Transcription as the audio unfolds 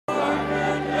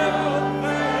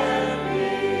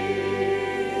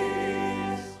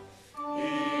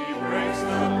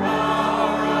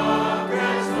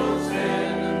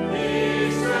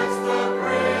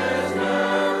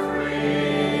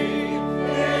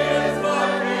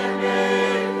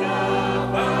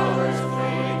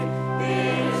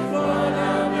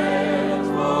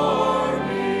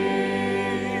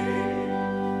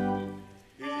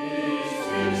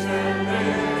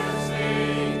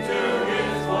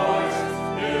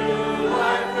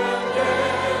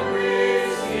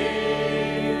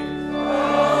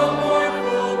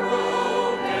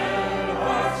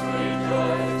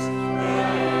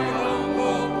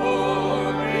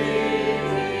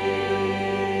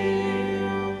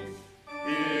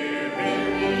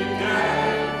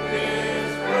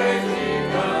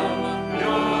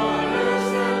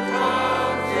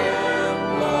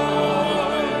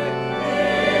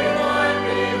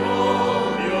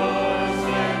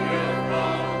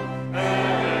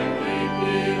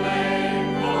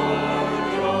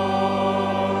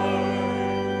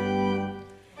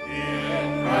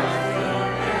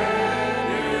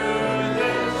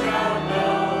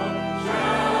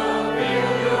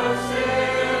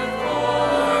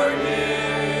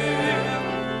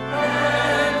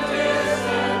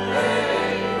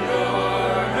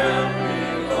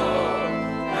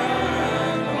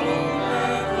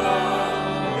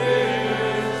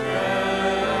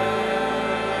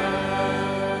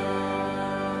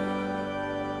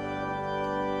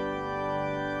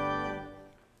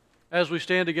As we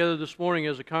stand together this morning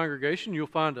as a congregation, you'll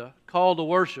find a call to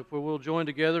worship where we'll join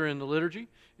together in the liturgy.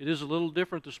 It is a little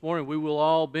different this morning. We will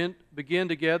all begin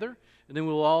together, and then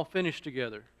we'll all finish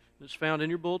together. It's found in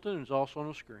your bulletin and it's also on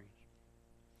the screen.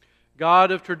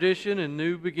 God of tradition and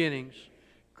new beginnings,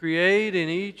 create in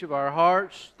each of our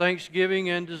hearts thanksgiving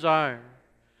and desire.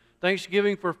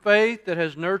 Thanksgiving for faith that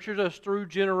has nurtured us through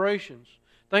generations.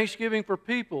 Thanksgiving for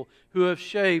people who have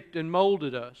shaped and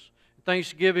molded us.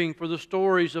 Thanksgiving for the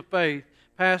stories of faith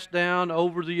passed down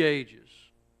over the ages.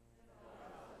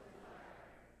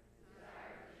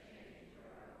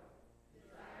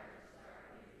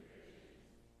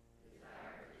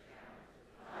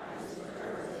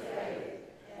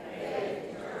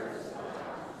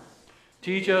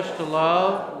 Teach us to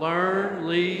love, learn,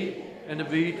 lead, and to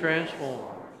be transformed.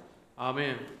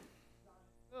 Amen.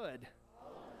 Good.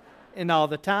 And all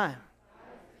the time.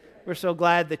 We're so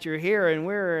glad that you're here, and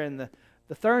we're in the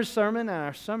third sermon in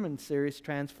our sermon series,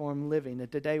 Transformed Living.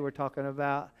 And today we're talking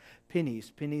about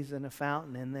pennies in a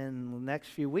fountain, and then the next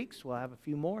few weeks we'll have a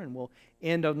few more, and we'll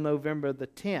end on November the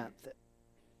 10th.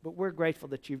 But we're grateful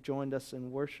that you've joined us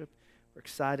in worship. We're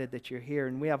excited that you're here,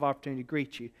 and we have opportunity to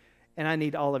greet you. And I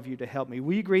need all of you to help me.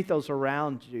 Will you greet those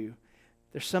around you?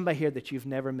 There's somebody here that you've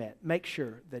never met. Make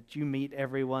sure that you meet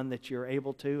everyone that you're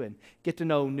able to and get to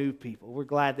know new people. We're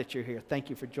glad that you're here. Thank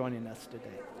you for joining us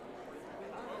today.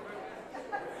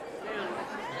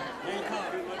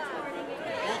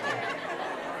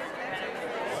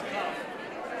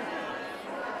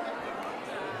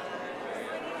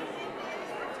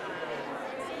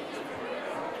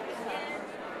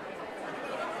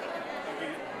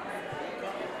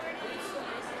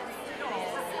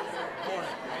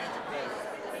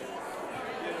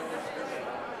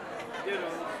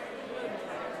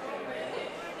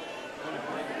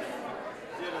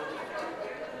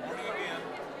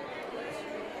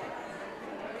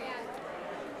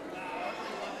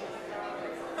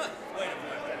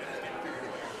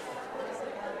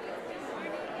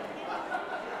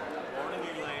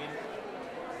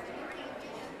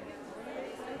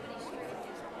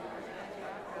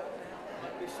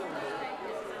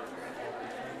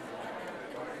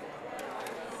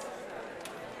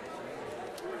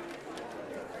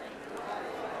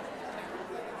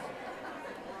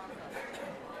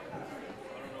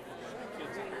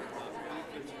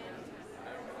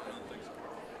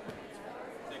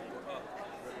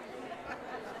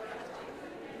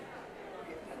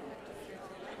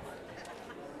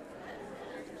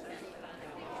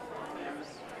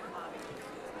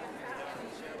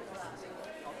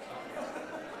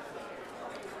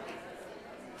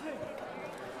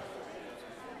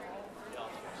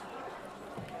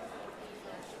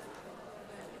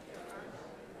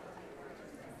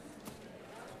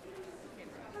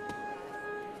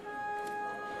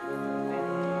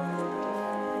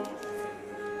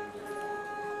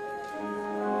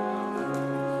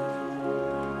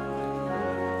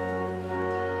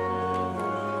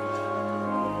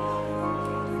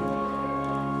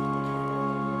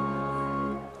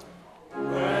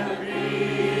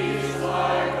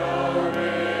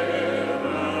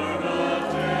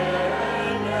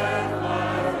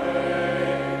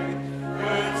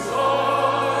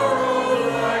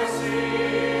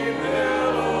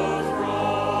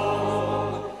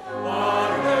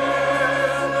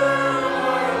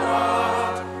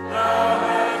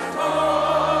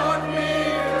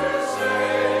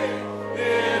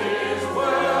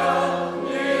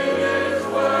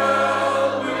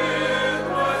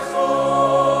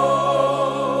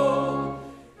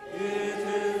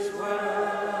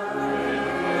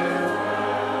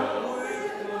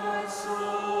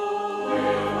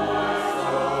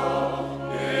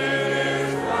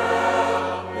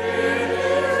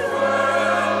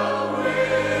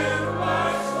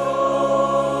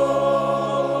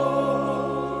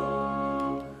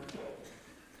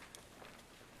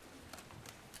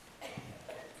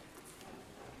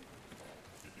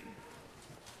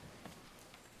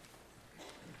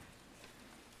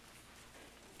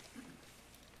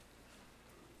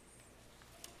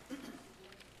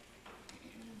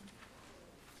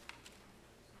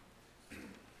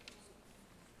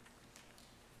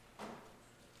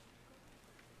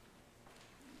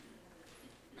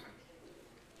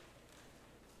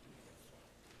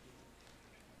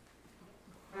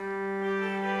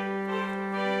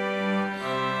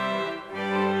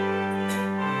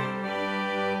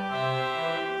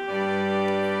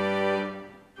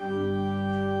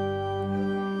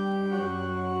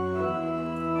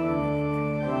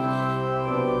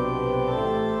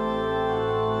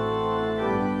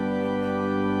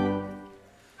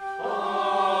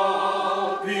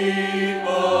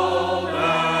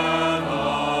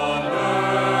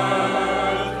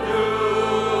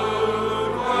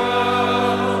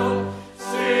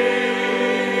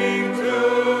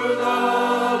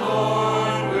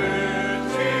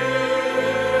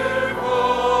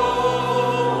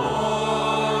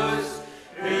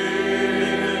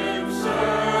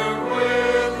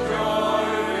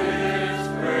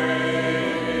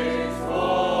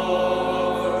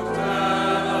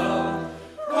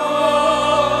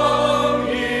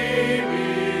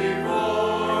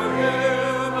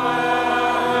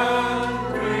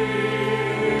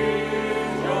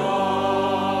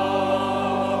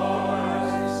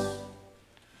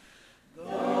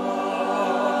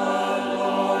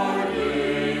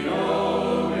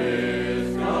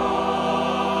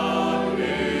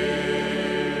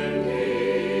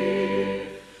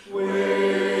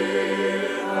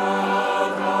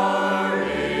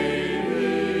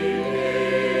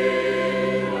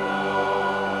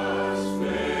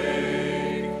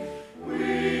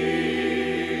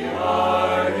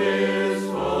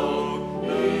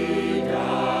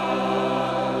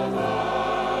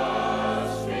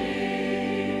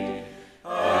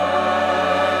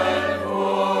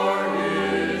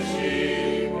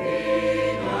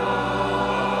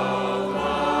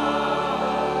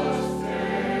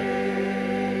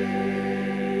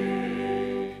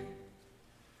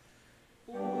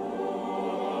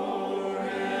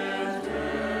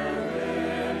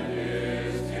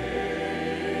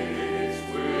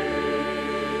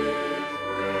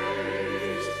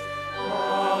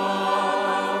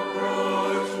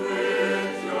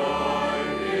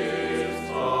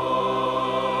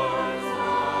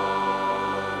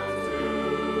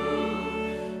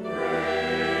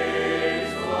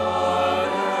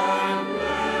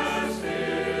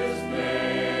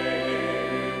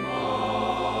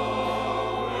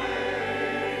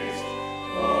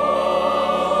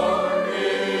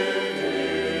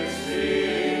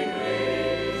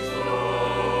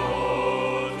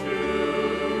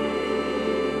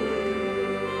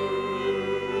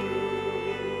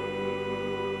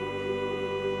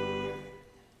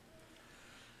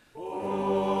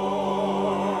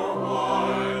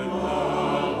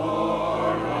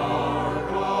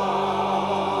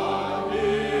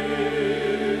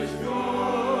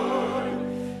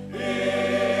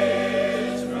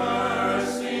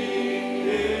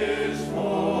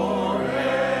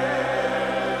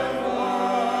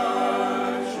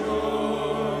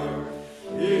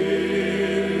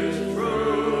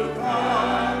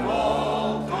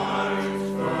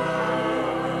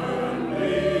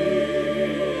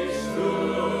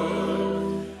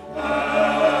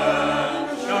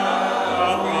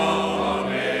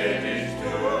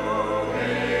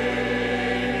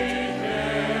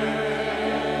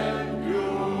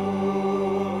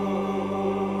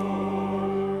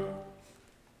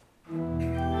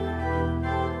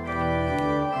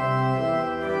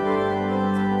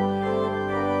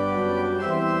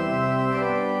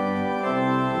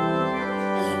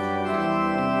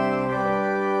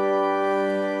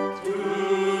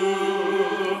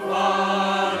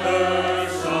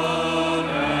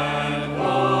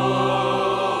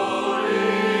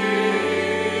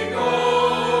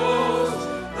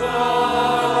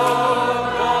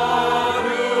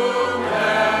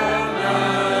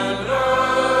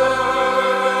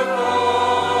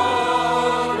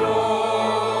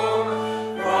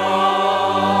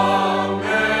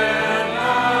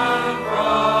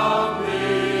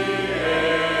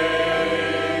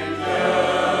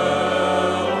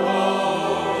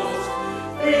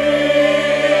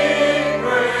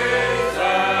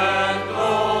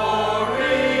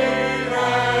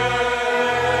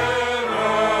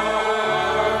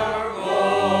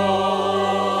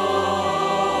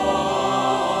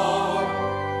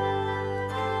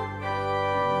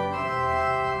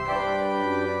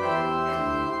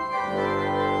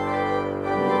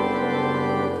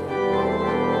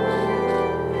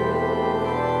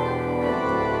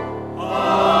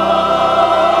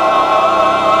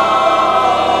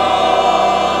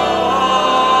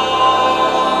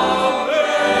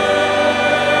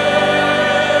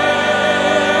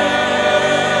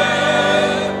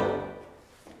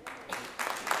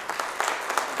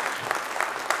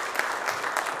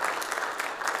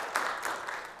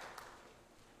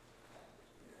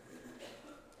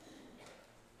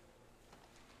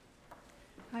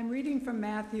 I'm reading from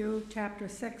Matthew chapter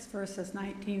 6, verses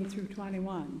 19 through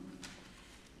 21.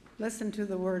 Listen to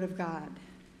the word of God.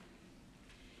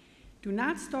 Do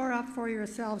not store up for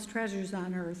yourselves treasures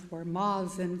on earth where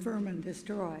moths and vermin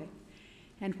destroy,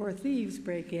 and where thieves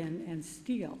break in and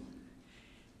steal.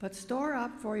 But store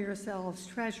up for yourselves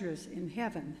treasures in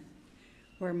heaven,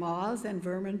 where moths and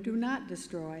vermin do not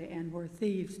destroy, and where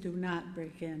thieves do not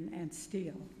break in and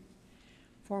steal.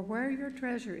 For where your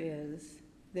treasure is,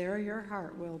 there your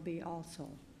heart will be also.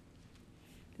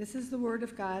 This is the word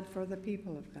of God for the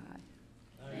people of God.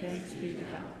 Thanks be to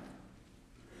God.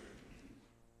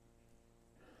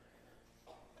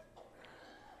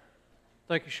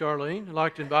 Thank you, Charlene. I'd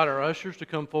like to invite our ushers to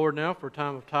come forward now for a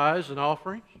time of tithes and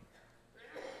offerings.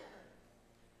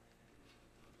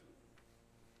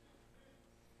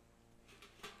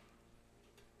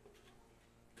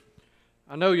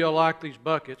 I know y'all like these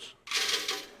buckets.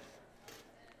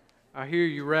 I hear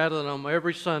you rattling them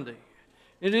every Sunday.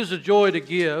 It is a joy to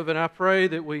give, and I pray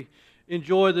that we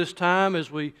enjoy this time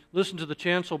as we listen to the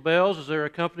chancel bells as they're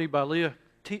accompanied by Leah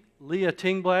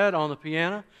Tingblad on the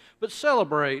piano. But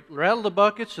celebrate, rattle the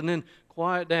buckets, and then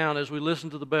quiet down as we listen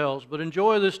to the bells. But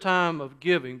enjoy this time of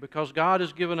giving because God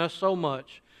has given us so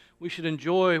much. We should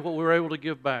enjoy what we're able to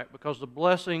give back because the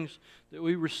blessings that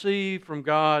we receive from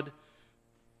God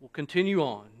will continue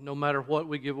on no matter what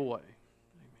we give away.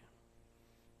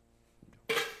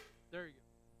 Amen. There you go.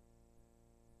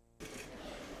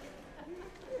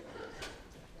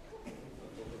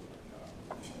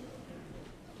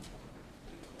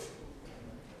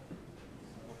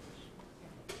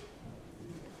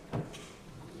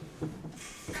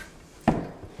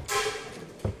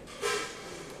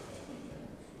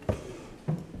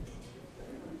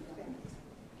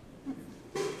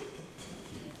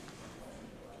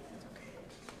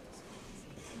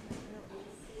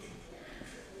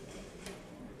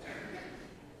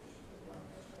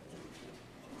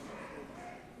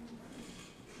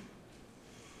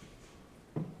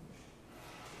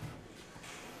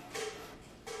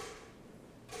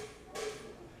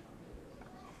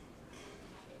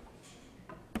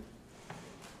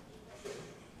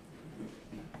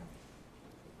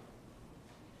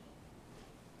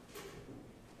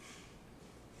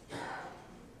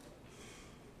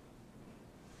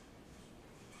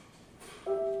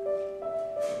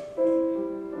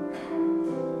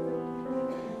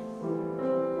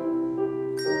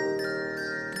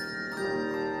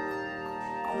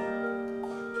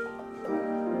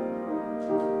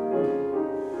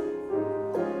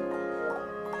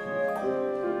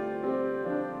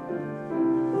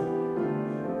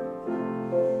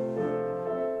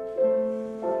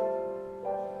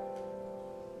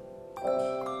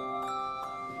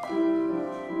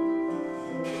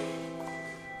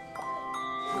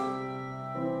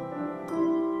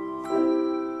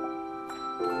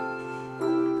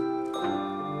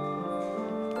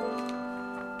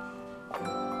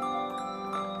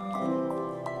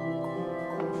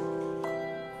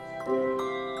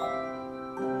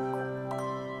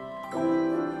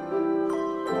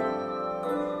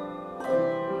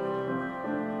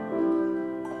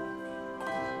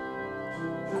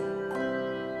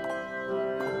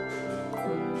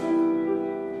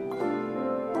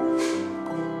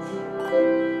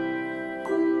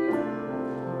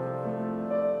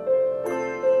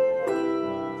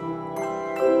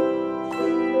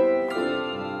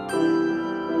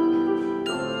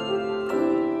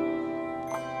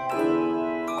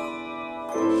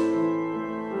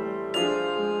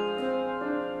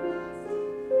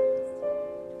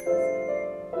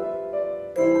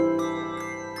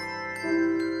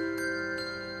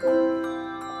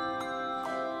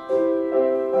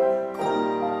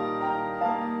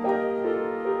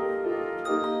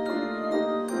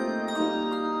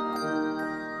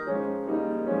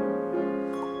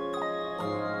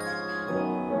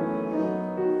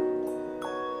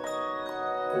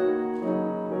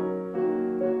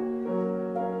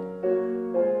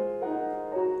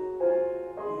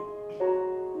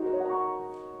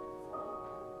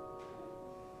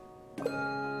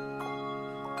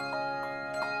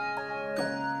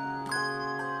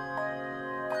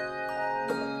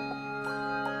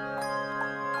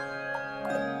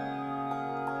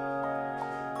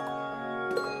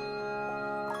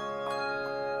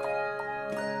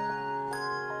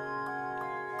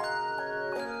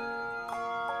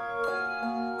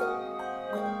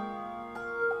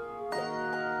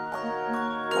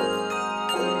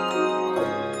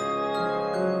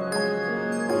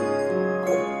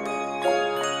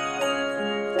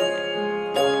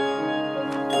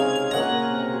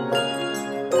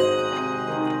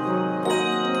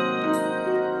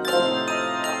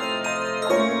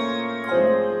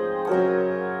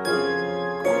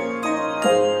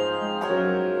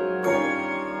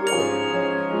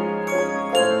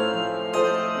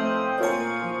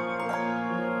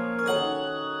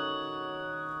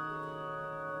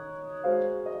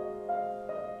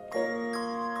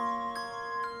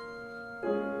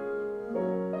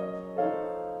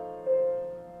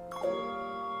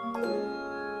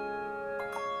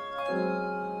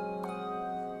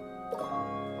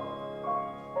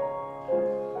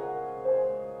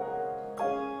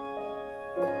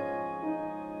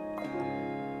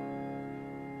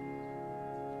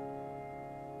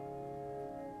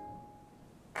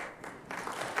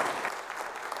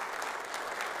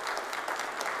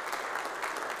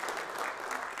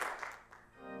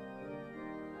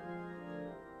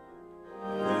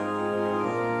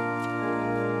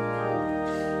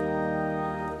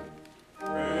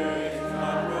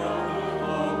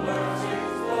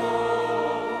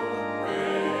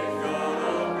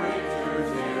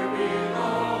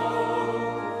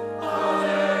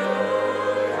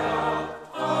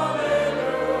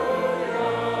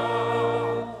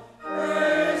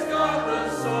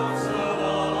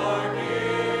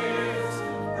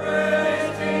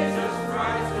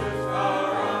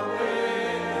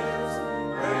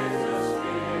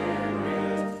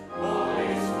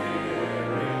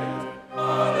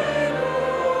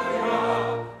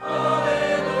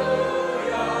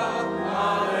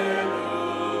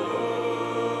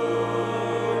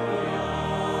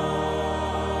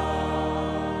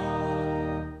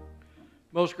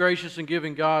 Most gracious and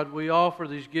giving God, we offer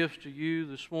these gifts to you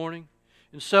this morning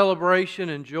in celebration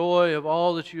and joy of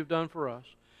all that you have done for us.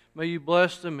 May you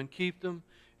bless them and keep them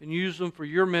and use them for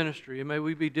your ministry. And may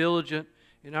we be diligent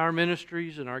in our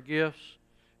ministries and our gifts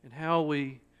and how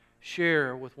we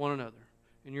share with one another.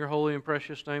 In your holy and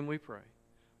precious name we pray.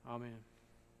 Amen.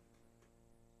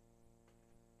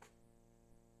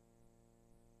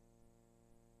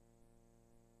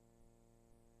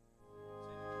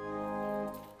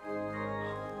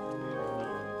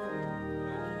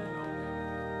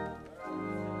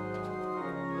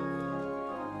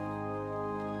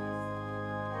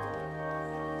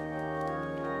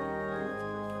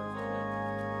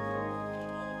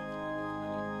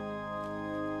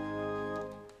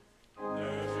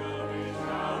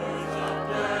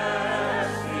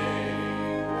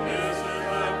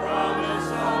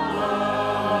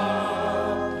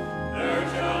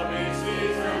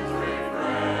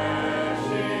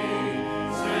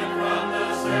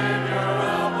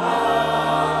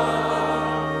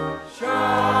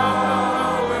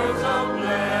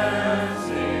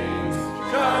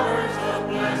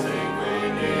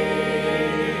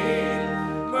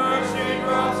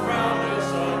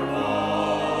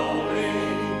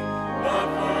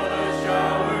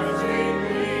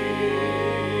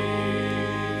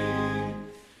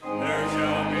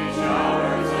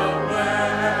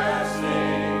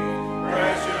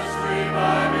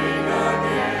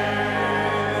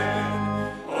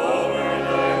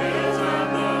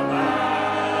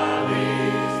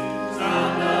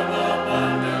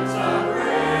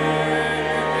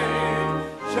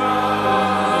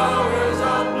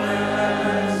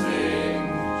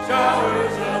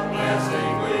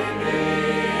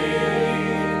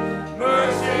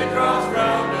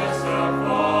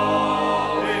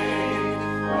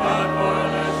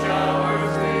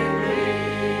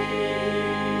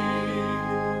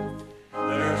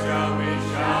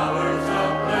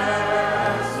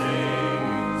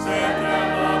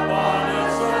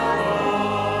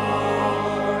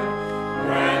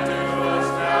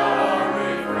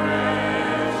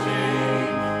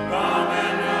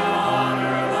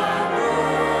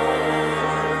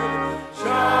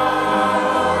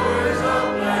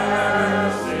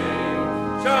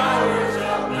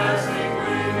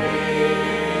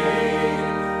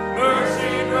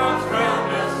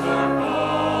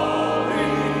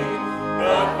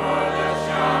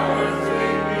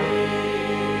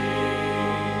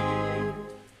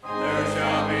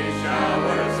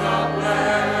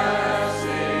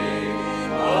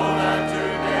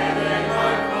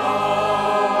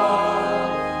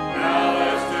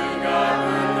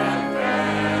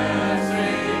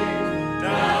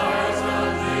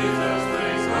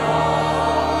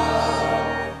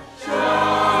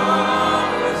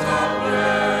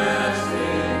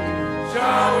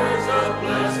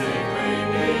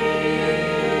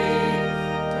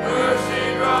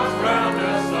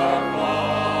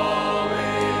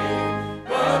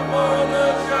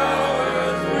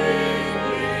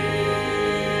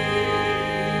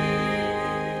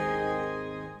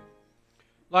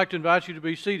 I'd like to invite you to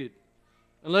be seated.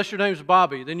 Unless your name's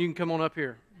Bobby, then you can come on up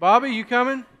here. Bobby, you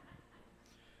coming?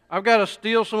 I've got to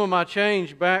steal some of my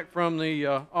change back from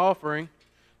the offering.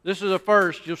 This is a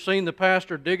first. You've seen the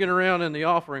pastor digging around in the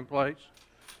offering plates.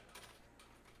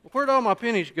 Well, where'd all my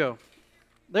pennies go?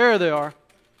 There they are.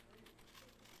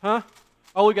 Huh?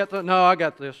 Oh, we got the, no, I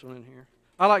got this one in here.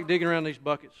 I like digging around these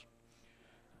buckets.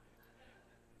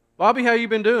 Bobby, how you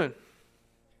been doing?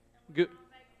 Good.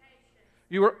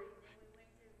 You were...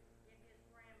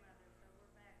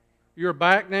 You're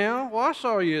back now? Well, I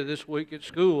saw you this week at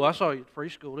school. I saw you at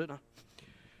preschool, didn't I?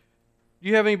 Do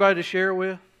you have anybody to share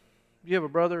with? Do you have a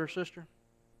brother or sister?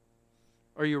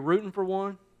 Are you rooting for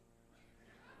one?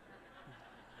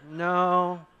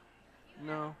 No.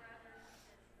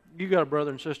 You got a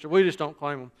brother and sister. We just don't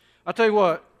claim them. I'll tell you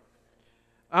what.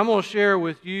 I'm going to share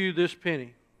with you this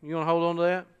penny. You want to hold on to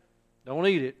that? Don't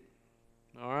eat it.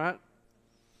 All right?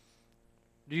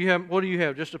 What do you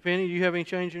have? Just a penny? Do you have any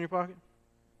change in your pocket?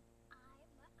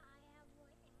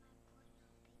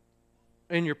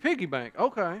 In your piggy bank,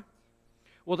 okay.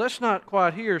 Well, that's not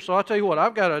quite here, so I'll tell you what,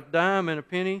 I've got a dime and a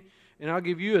penny, and I'll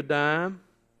give you a dime.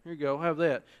 Here you go, have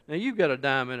that. Now, you've got a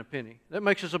dime and a penny. That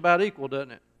makes us about equal,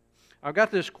 doesn't it? I've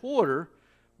got this quarter,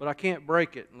 but I can't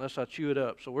break it unless I chew it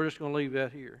up, so we're just going to leave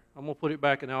that here. I'm going to put it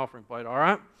back in the offering plate, all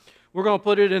right? We're going to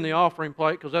put it in the offering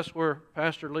plate because that's where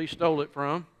Pastor Lee stole it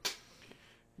from.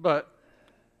 But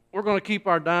we're going to keep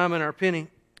our dime and our penny.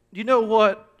 Do you know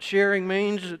what sharing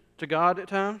means to God at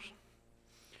times?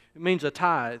 It means a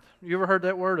tithe. You ever heard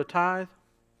that word, a tithe?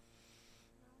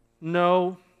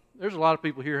 No. There's a lot of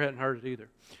people here who hadn't heard it either.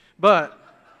 But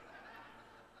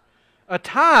A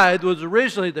tithe was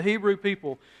originally the Hebrew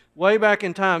people way back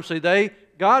in time. See,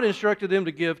 God instructed them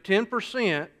to give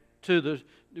 10% to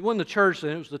it wasn't the church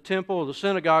then, it was the temple or the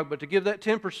synagogue, but to give that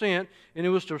 10%, and it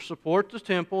was to support the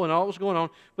temple and all that was going on,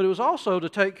 but it was also to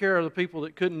take care of the people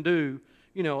that couldn't do,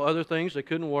 other things. They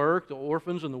couldn't work, the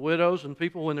orphans and the widows, and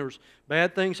people, when there was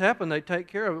bad things happen, they'd take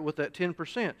care of it with that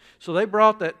 10%. So they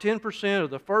brought that 10% of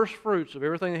the first fruits of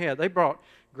everything they had. They brought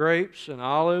grapes and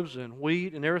olives and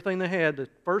wheat and everything they had, the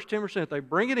first 10%, they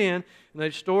bring it in, and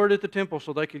they'd store it at the temple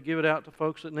so they could give it out to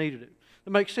folks that needed it.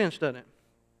 That makes sense, doesn't it?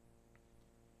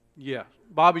 Yeah.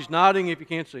 Bobby's nodding if you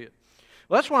can't see it.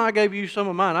 Well, that's why I gave you some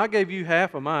of mine. I gave you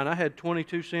half of mine. I had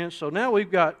 22 cents. So now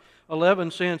we've got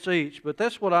 11 cents each. But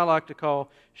that's what I like to call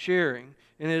sharing.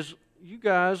 And as you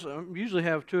guys, usually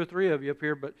have 2 or 3 of you up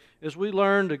here, but as we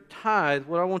learn to tithe,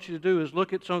 what I want you to do is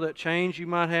look at some of that change you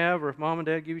might have, or if mom and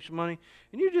dad give you some money,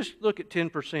 and you just look at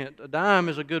 10%. A dime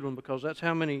is a good one because that's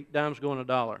how many dimes go in a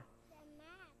dollar.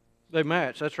 They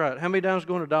match. That's right. How many dimes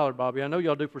go in a dollar, Bobby? I know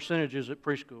y'all do percentages at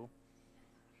preschool.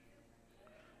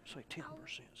 Say 10%.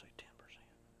 Say 10%.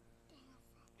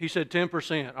 He said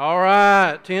 10%. All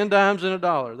right. 10 dimes in a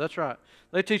dollar. That's right.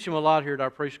 They teach them a lot here at our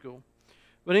preschool.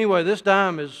 But anyway, this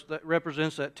dime that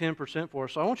represents that 10% for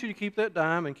us. So I want you to keep that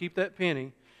dime and keep that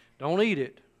penny. Don't eat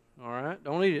it. All right?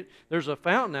 Don't eat it. There's a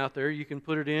fountain out there. You can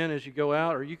put it in as you go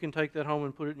out, or you can take that home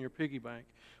and put it in your piggy bank,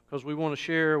 because we want to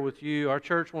share with you. Our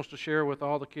church wants to share with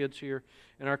all the kids here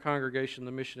in our congregation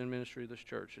the mission and ministry of this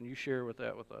church, and you share with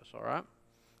that with us. All right?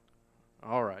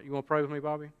 All right. You want to pray with me,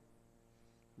 Bobby?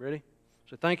 Ready?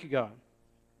 So thank you, God,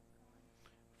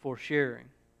 for sharing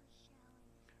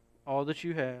all that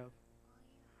you have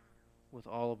with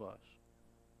all of us,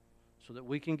 so that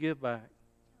we can give back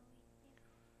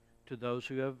to those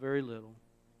who have very little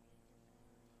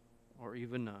or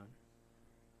even none.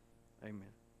 Amen.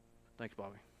 Thanks,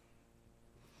 Bobby.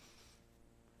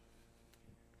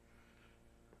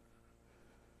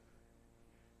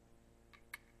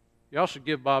 Y'all should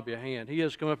give Bobby a hand. He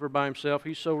has come up here by himself.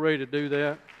 He's so ready to do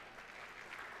that.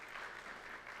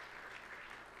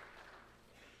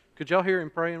 Could y'all hear him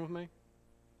praying with me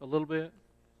a little bit?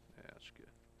 Yeah, that's good.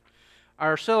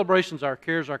 Our celebrations, our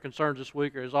cares, our concerns this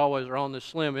week, as always, are on this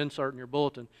slim insert in your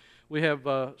bulletin. We have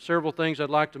several things I'd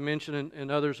like to mention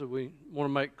and others that we want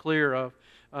to make clear of.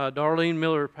 Darlene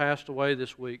Miller passed away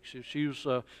this week. She was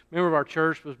a member of our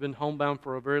church, but has been homebound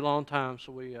for a very long time,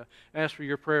 so we ask for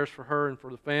your prayers for her and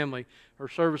for the family. Her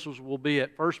services will be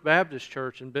at First Baptist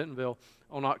Church in Bentonville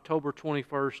on October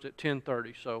 21st at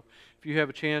 10:30. So if you have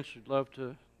a chance, we'd love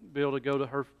to be able to go to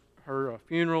her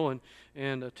funeral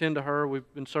and attend to her.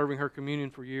 We've been serving her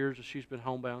communion for years as she's been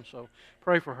homebound, so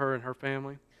pray for her and her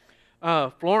family.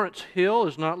 Florence Hill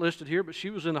is not listed here, but she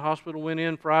was in the hospital, went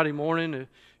in Friday morning.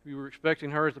 We were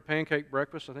expecting her at the pancake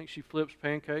breakfast. I think she flips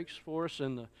pancakes for us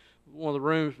in one of the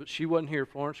rooms, but she wasn't here.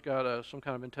 Florence got some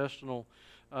kind of intestinal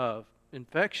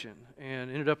infection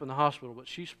and ended up in the hospital, but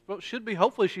she should be,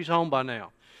 hopefully she's home by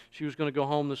now. She was going to go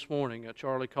home this morning.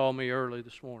 Charlie called me early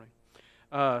this morning.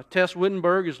 Tess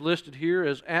Wittenberg is listed here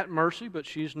as at Mercy, but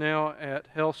she's now at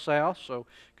Health South, so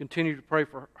continue to pray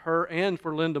for her and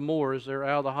for Linda Moore as they're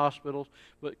out of the hospital,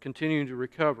 but continuing to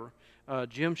recover.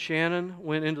 Jim Shannon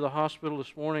went into the hospital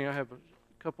this morning. I have a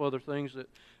couple other things that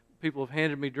people have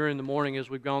handed me during the morning as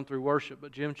we've gone through worship,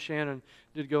 but Jim Shannon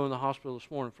did go in the hospital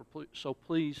this morning, so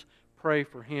please pray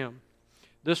for him.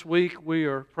 This week we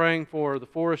are praying for the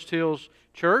Forest Hills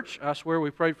Church. I swear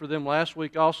we prayed for them last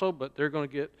week also, but they're going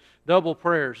to get double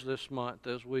prayers this month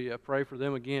as we pray for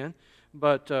them again.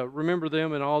 But remember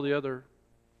them and all the other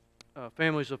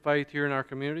families of faith here in our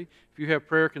community. If you have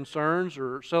prayer concerns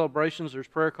or celebrations, there's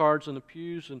prayer cards in the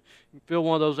pews, and you can fill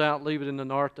one of those out and leave it in the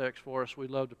narthex for us. We'd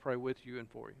love to pray with you and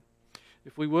for you.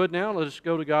 If we would now, let us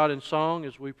go to God in song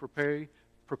as we prepare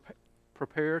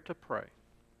to pray.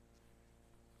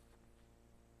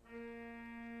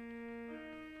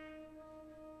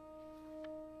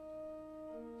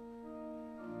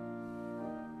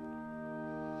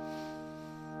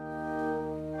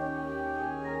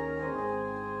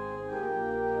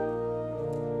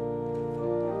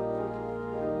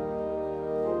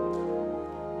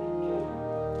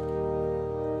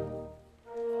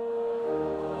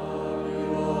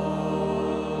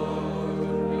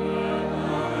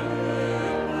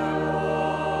 Oh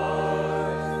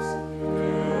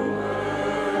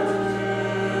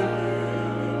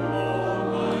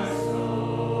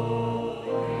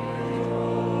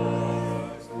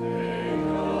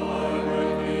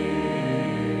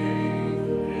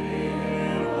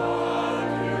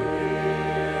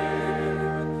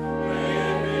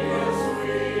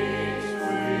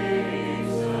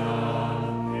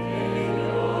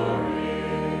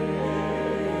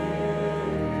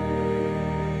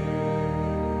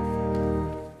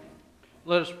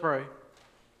Let us pray.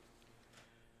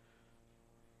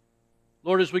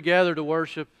 Lord, as we gather to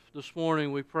worship this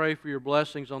morning, we pray for your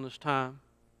blessings on this time.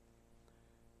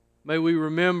 May we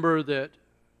remember that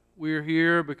we're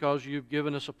here because you've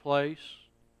given us a place.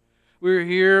 We're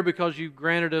here because you've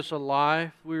granted us a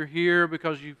life. We're here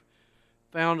because you've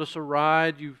found us a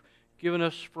ride. You've given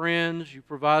us friends. You've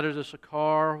provided us a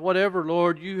car. Whatever,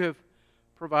 Lord, you have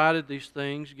provided these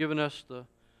things, given us the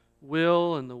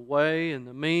will and the way and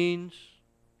the means.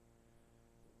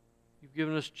 You've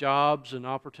given us jobs and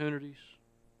opportunities.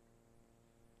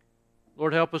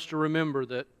 Lord, help us to remember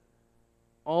that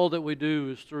all that we do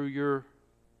is through your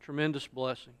tremendous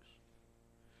blessings.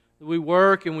 That we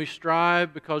work and we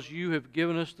strive because you have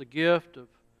given us the gift of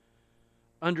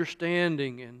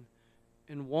understanding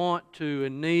and want to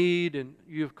and need, and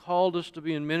you have called us to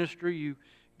be in ministry. You've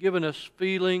given us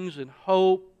feelings and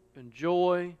hope and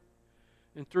joy.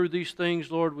 And through these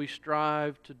things, Lord, we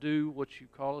strive to do what you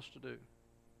call us to do.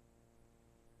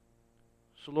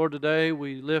 So, Lord, today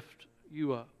we lift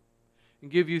you up and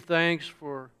give you thanks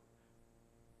for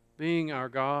being our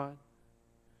God,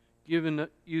 giving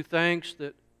you thanks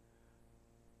that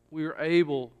we are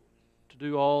able to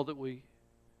do all that we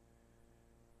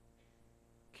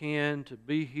can to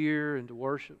be here and to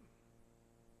worship.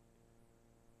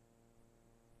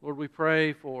 Lord, we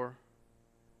pray for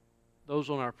those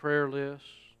on our prayer list,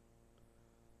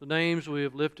 the names we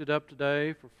have lifted up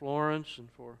today for Florence and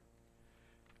for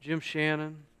Jim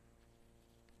Shannon,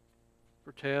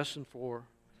 for Tess and for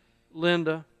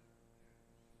Linda.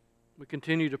 We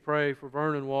continue to pray for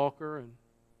Vernon Walker and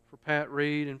for Pat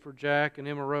Reed and for Jack and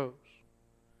Emma Rose.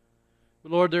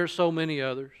 But Lord, there are so many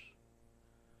others,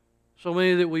 so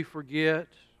many that we forget.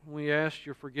 We ask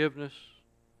your forgiveness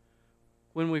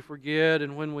when we forget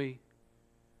and when we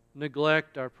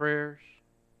neglect our prayers.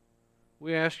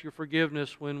 We ask your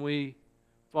forgiveness when we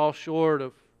fall short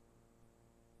of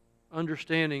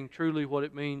understanding truly what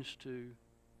it means to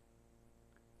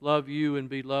love you and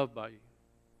be loved by you.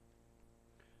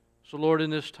 So Lord, in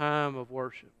this time of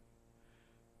worship,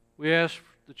 we ask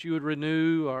that you would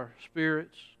renew our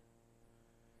spirits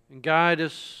and guide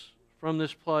us from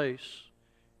this place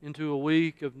into a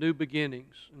week of new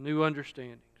beginnings and new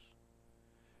understandings,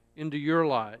 into your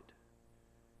light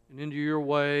and into your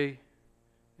way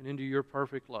and into your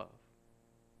perfect love.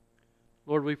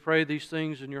 Lord, we pray these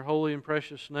things in your holy and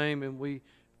precious name, and we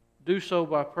do so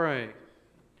by praying,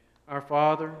 Our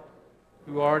Father,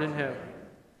 who art in heaven,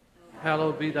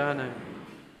 hallowed be thy name.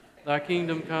 Thy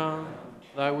kingdom come,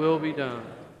 thy will be done,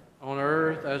 on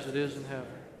earth as it is in heaven.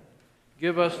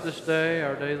 Give us this day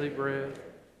our daily bread,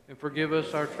 and forgive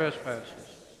us our trespasses,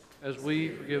 as we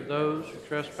forgive those who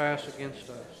trespass against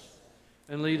us.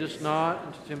 And lead us not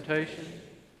into temptation,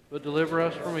 but deliver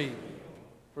us from evil.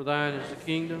 For thine is the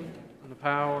kingdom, and the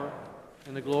power,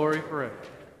 and the glory forever.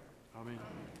 Amen.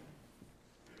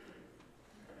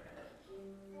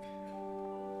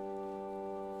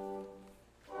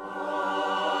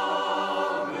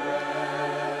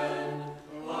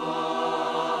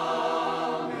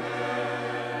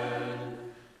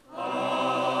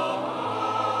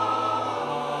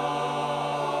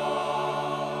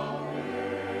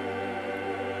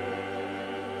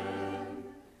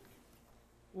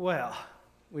 Well,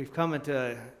 we've come into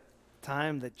a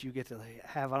time that you get to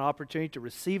have an opportunity to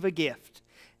receive a gift.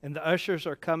 And the ushers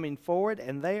are coming forward,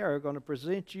 and they are going to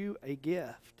present you a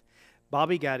gift.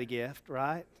 Bobby got a gift,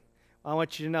 right? I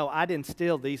want you to know I didn't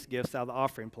steal these gifts out of the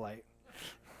offering plate,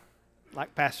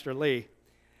 like Pastor Lee.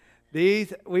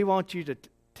 These, we want you to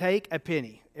take a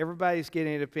penny. Everybody's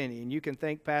getting a penny, and you can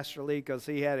thank Pastor Lee because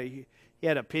he had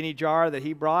a penny jar that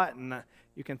he brought, and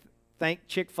you can thank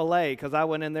Chick-fil-A because I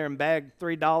went in there and bagged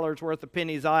 $3 worth of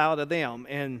pennies out of them,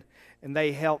 and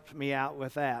they helped me out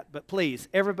with that. But please,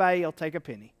 everybody will take a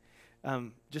penny.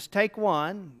 Just take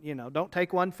one. You know, don't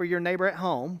take one for your neighbor at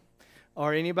home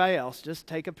or anybody else. Just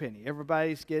take a penny.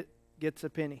 Everybody gets a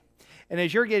penny. And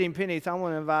as you're getting pennies, I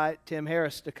want to invite Tim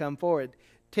Harris to come forward.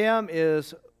 Tim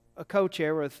is a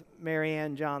co-chair with Mary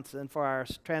Ann Johnson for our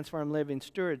Transform Living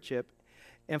Stewardship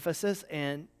emphasis,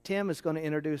 and Tim is going to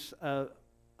introduce a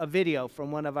video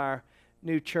from one of our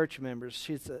new church members.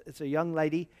 It's a young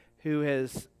lady who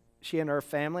she and her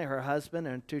family, her husband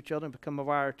and 2 children, become of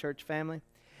our church family,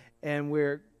 and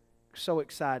we're so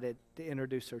excited to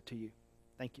introduce her to you.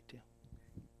 Thank you, Tim.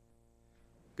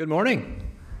 Good morning.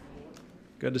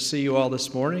 Good to see you all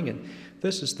this morning, and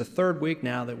this is the 3rd week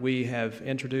now that we have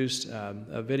introduced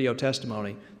a video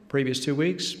testimony. Previous 2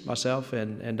 weeks, myself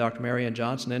and Dr. Mary Ann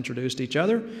Johnson introduced each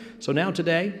other. So now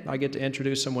today, I get to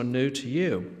introduce someone new to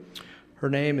you. Her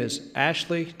name is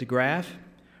Ashley DeGraff.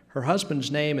 Her husband's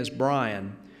name is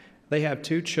Brian. They have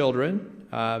 2 children,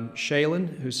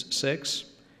 Shaylin, who's 6,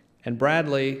 and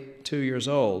Bradley, 2 years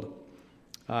old.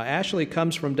 Ashley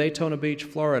comes from Daytona Beach,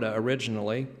 Florida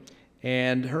originally,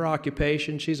 and her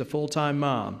occupation, she's a full-time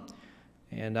mom.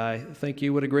 And I think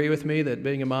you would agree with me that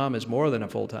being a mom is more than a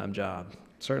full-time job.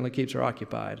 It certainly keeps her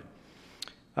occupied.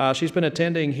 She's been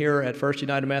attending here at First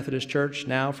United Methodist Church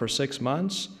now for 6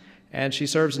 months, and she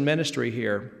serves in ministry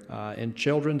here, in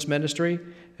children's ministry,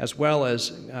 as well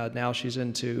as now she's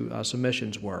into some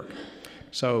missions work.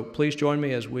 So please join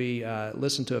me as we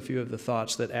listen to a few of the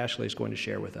thoughts that Ashley is going to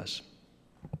share with us.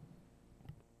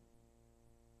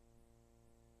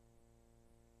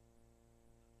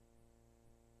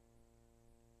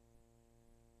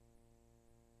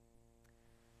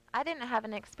 I didn't have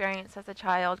an experience as a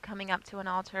child coming up to an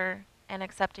altar and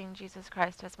accepting Jesus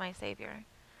Christ as my Savior.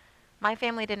 My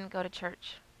family didn't go to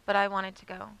church, but I wanted to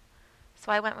go.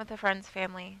 So I went with a friend's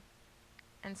family.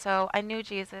 And so I knew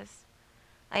Jesus.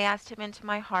 I asked him into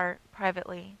my heart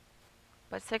privately.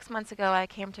 But 6 months ago, I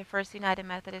came to First United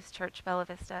Methodist Church, Bella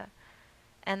Vista,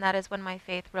 and that is when my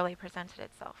faith really presented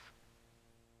itself.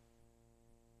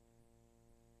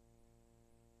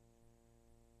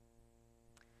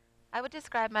 I would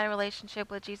describe my relationship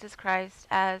with Jesus Christ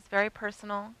as very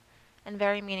personal and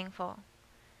very meaningful.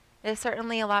 It is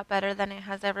certainly a lot better than it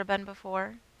has ever been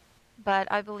before, but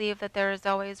I believe that there is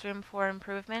always room for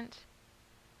improvement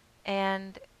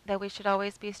and that we should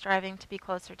always be striving to be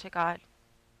closer to God.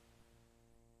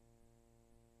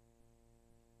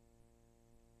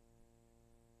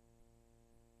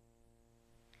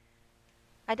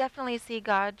 I definitely see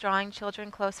God drawing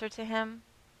children closer to Him.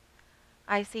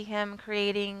 I see Him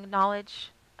creating knowledge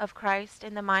of Christ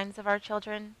in the minds of our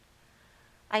children.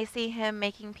 I see Him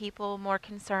making people more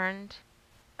concerned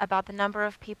about the number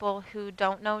of people who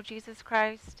don't know Jesus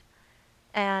Christ,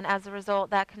 and as a result,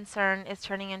 that concern is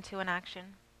turning into an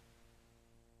action.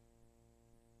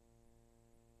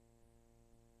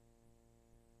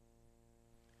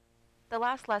 The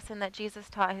last lesson that Jesus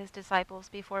taught His disciples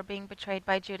before being betrayed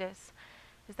by Judas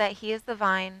is that He is the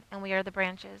vine and we are the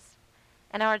branches.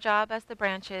 And our job as the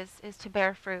branches is to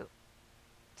bear fruit.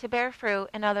 To bear fruit,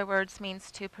 in other words, means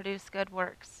to produce good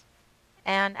works.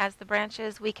 And as the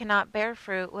branches, we cannot bear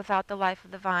fruit without the life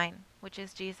of the vine, which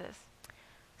is Jesus.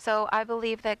 So I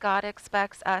believe that God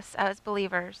expects us as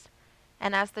believers,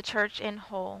 and as the church in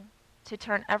whole, to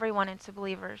turn everyone into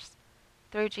believers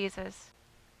through Jesus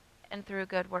and through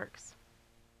good works.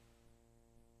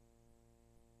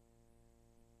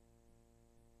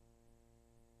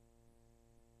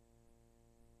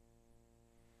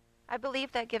 I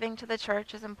believe that giving to the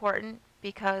church is important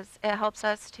because it helps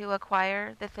us to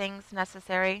acquire the things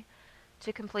necessary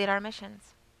to complete our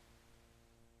missions.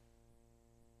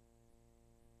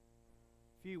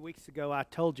 A few weeks ago, I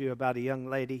told you about a young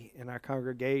lady in our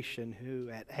congregation who,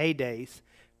 at heydays,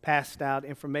 passed out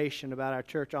information about our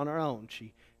church on her own.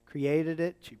 She created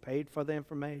it, she paid for the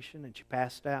information, and she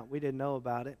passed out. We didn't know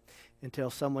about it until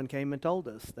someone came and told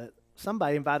us that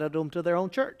somebody invited them to their own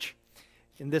church.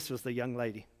 And this was the young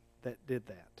lady that did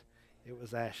that. It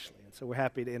was Ashley. And so we're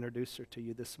happy to introduce her to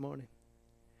you this morning.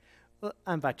 Well,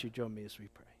 I invite you to join me as we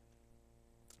pray.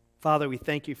 Father, we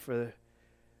thank you for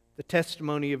the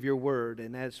testimony of your word,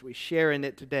 and as we share in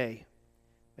it today,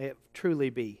 may it truly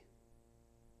be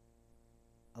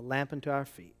a lamp unto our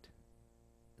feet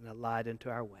and a light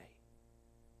unto our way.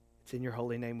 It's in your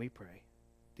holy name we pray.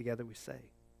 Together we say,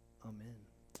 Amen.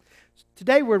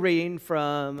 Today we're reading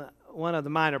from one of the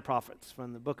minor prophets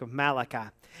from the book of Malachi.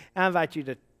 I invite you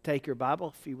to take your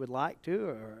Bible if you would like to,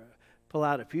 or pull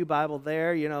out a pew Bible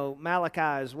there. You know,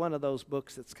 Malachi is one of those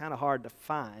books that's kind of hard to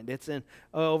find. It's in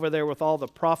over there with all the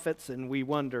prophets, and we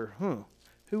wonder,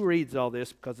 who reads all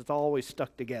this, because it's always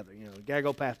stuck together. You know, you got to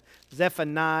go past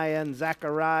Zephaniah and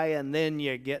Zechariah, and then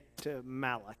you get to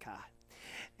Malachi.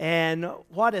 And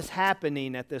what is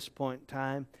happening at this point in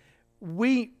time,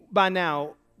 by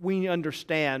now, we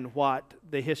understand what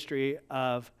the history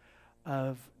of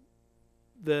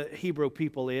the Hebrew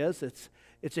people is.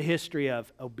 It's a history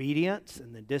of obedience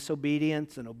and then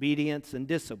disobedience and obedience and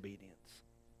disobedience.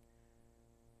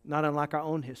 Not unlike our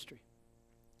own history.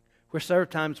 Where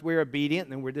certain times we're obedient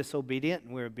and then we're disobedient,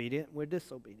 and we're obedient and we're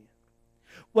disobedient.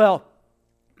 Well,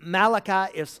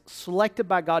 Malachi is selected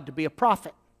by God to be a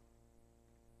prophet.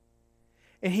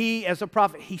 And he, as a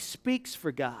prophet, he speaks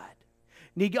for God.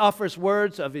 And he offers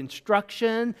words of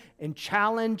instruction and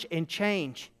challenge and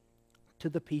change to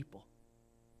the people.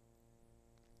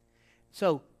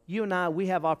 So, you and I, we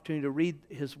have opportunity to read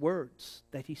his words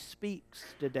that he speaks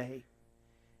today.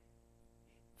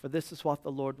 For this is what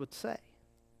the Lord would say.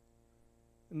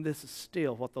 And this is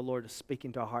still what the Lord is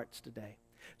speaking to our hearts today.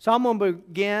 So I'm going to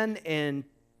begin in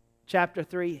chapter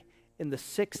 3 in the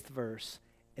 6th verse,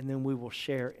 and then we will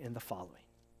share in the following.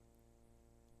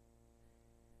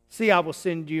 See, I will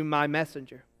send you my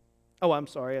messenger. Oh, I'm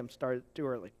sorry, I'm started too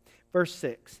early. Verse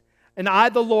 6. And I,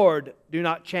 the Lord, do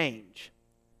not change.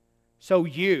 So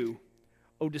you,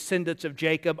 O descendants of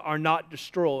Jacob, are not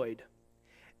destroyed.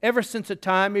 Ever since the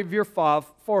time of your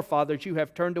forefathers, you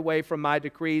have turned away from my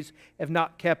decrees, have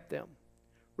not kept them.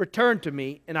 Return to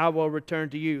me, and I will return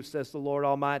to you, says the Lord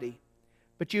Almighty.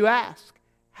 But you ask,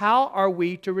 how are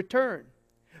we to return?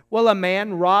 Will a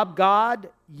man rob God?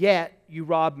 Yet you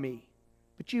rob me.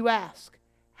 But you ask,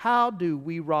 how do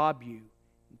we rob you?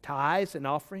 In tithes and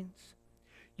offerings?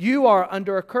 You are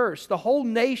under a curse, the whole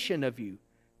nation of you,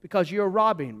 because you are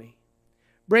robbing me.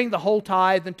 Bring the whole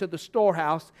tithe into the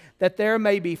storehouse, that there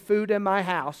may be food in my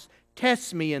house.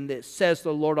 Test me in this, says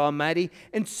the Lord Almighty,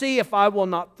 and see if I will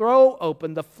not throw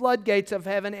open the floodgates of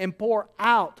heaven and pour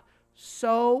out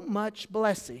so much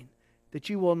blessing that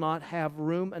you will not have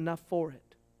room enough for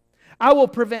it. I will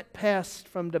prevent pests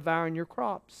from devouring your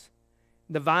crops.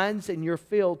 The vines in your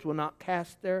fields will not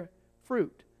cast their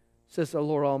fruit, says the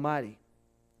Lord Almighty.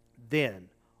 Then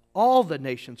all the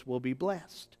nations will be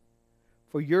blessed,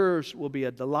 for yours will be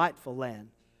a delightful land,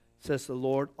 says the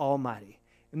Lord Almighty.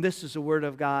 And this is the word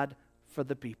of God for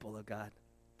the people of God.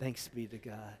 Thanks be to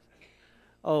God.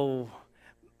 Oh,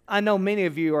 I know many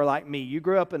of you are like me. You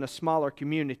grew up in a smaller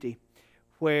community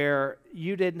where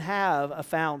you didn't have a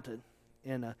fountain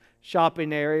in a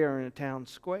shopping area or in a town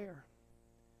square.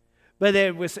 But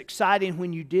it was exciting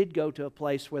when you did go to a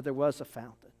place where there was a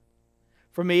fountain.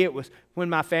 For me, it was when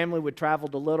my family would travel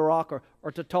to Little Rock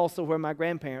or to Tulsa, where my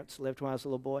grandparents lived when I was a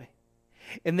little boy.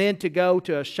 And then to go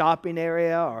to a shopping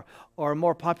area or a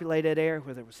more populated area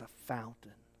where there was a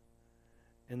fountain.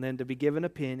 And then to be given a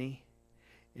penny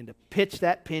and to pitch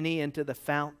that penny into the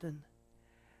fountain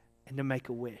and to make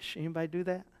a wish. Anybody do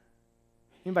that?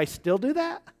 Anybody still do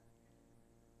that?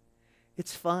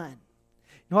 It's fun.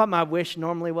 You know what my wish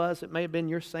normally was? It may have been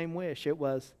your same wish. It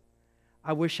was,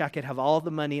 I wish I could have all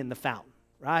the money in the fountain,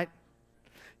 right?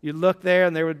 You look there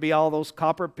and there would be all those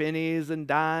copper pennies and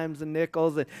dimes and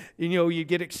nickels. And you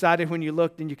get excited when you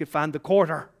looked and you could find the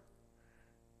quarter.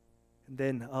 And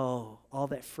then, all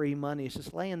that free money is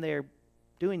just laying there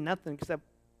doing nothing except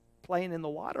playing in the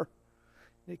water.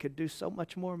 It could do so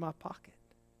much more in my pocket.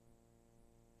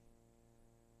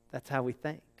 That's how we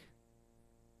think.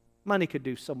 Money could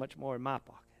do so much more in my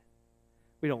pocket.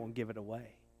 We don't want to give it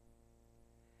away.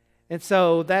 And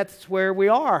so that's where we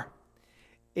are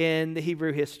in the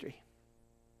Hebrew history.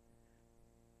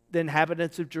 The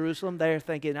inhabitants of Jerusalem, they're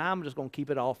thinking, I'm just going to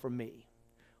keep it all for me.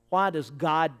 Why does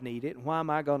God need it? And why am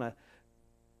I going to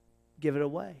give it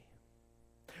away?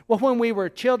 Well, when we were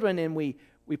children and we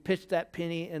pitched that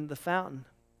penny in the fountain,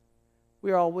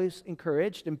 we are always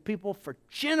encouraged, and people for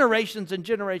generations and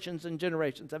generations and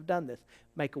generations have done this.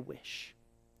 Make a wish.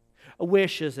 A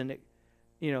wish is an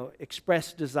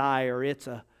expressed desire. It's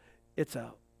a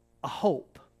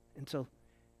hope. And so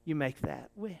you make that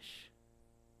wish.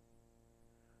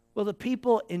 Well, the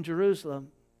people in Jerusalem,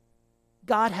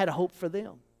 God had a hope for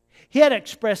them. He had an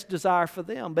expressed desire for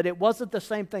them, but it wasn't the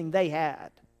same thing they had.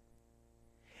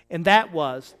 And that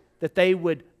was that they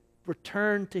would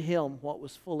return to Him what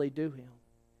was fully due Him.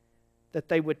 That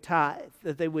they would tithe,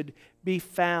 that they would be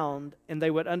found, and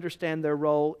they would understand their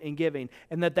role in giving,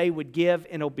 and that they would give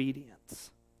in obedience.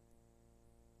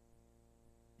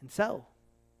 And so,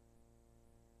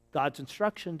 God's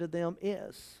instruction to them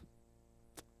is,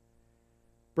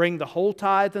 bring the whole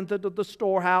tithe into the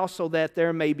storehouse so that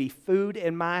there may be food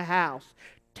in my house.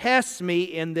 Test me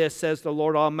in this, says the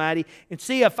Lord Almighty, and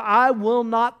see if I will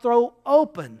not throw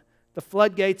open the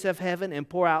floodgates of heaven and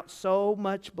pour out so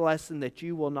much blessing that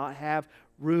you will not have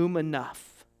room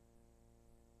enough.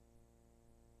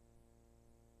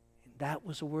 And that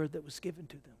was a word that was given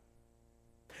to them.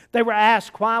 They were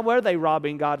asked, why were they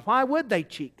robbing God? Why would they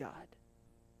cheat God?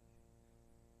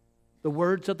 The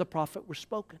words of the prophet were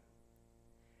spoken.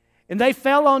 And they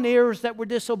fell on ears that were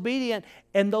disobedient,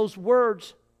 and those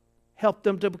words helped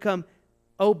them to become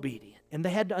obedient. And they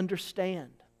had to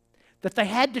understand that they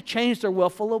had to change their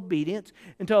willful obedience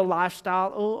into a lifestyle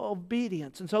of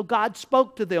obedience. And so God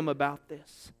spoke to them about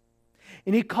this.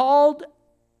 And He called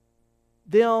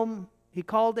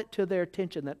it to their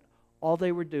attention that all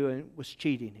they were doing was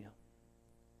cheating Him.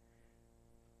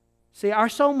 See, our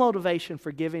sole motivation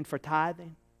for giving, for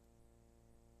tithing,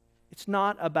 it's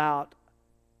not about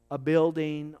a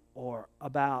building or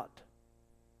about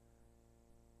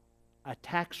a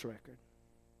tax record.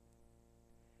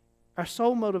 Our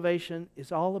sole motivation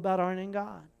is all about honoring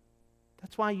God.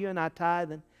 That's why you and I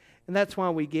tithe, and that's why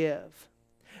we give.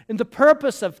 And the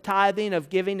purpose of tithing, of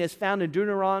giving, is found in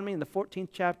Deuteronomy in the 14th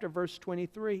chapter, verse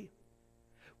 23,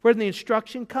 where the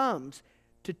instruction comes,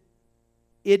 it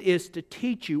is to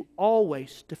teach you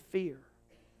always to fear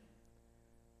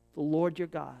the Lord your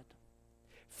God.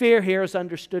 Fear here is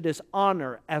understood as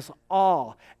honor, as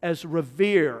awe, as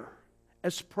revere,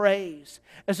 as praise,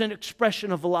 as an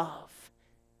expression of love.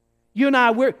 You and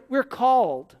I, we're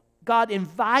called. God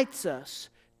invites us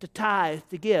to tithe,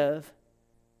 to give,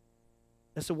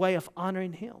 as a way of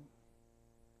honoring Him,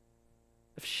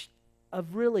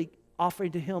 of really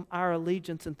offering to Him our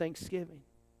allegiance and thanksgiving.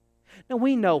 Now,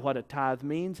 we know what a tithe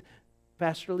means.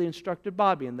 Pastorally instructed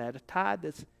Bobby in that. A tithe,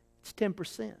 it's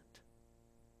 10%.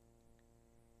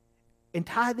 And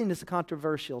tithing is a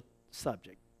controversial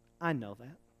subject. I know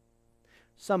that.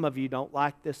 Some of you don't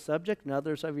like this subject, and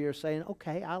others of you are saying,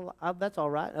 okay, that's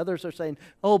all right. Others are saying,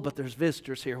 oh, but there's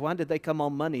visitors here. Why did they come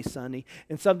on Monday, Sunday?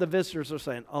 And some of the visitors are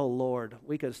saying, oh, Lord,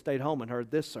 we could have stayed home and heard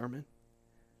this sermon.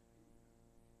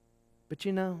 But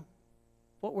you know,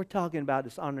 what we're talking about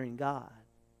is honoring God.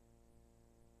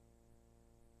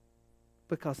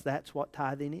 Because that's what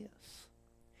tithing is.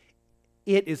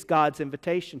 It is God's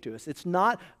invitation to us. It's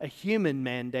not a human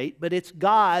mandate, but it's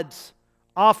God's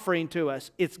offering to us.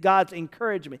 It's God's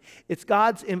encouragement. It's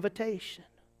God's invitation.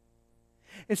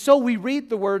 And so we read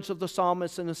the words of the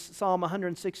psalmist in Psalm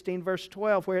 116, verse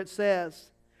 12, where it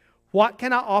says, what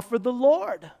can I offer the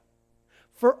Lord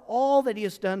for all that He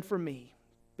has done for me?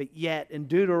 But yet, in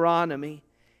Deuteronomy,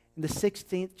 in the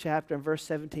 16th chapter, and verse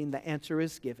 17, the answer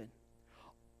is given.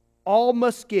 All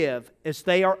must give as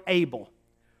they are able,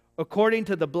 according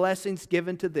to the blessings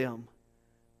given to them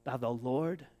by the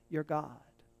Lord your God.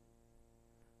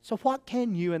 So what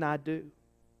can you and I do?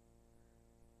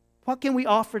 What can we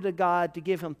offer to God to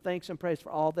give Him thanks and praise for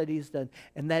all that He's done?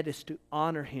 And that is to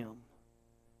honor Him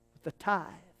with the tithe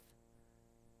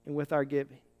and with our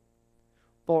giving.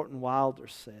 Thornton Wilder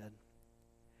said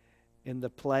in the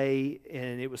play,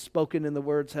 and it was spoken in the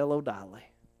words, Hello, Dolly,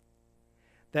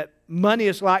 that money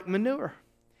is like manure.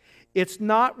 It's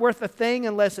not worth a thing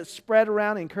unless it's spread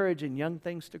around encouraging young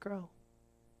things to grow.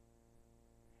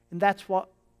 And that's what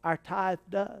our tithe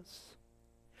does.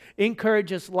 It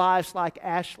encourages lives like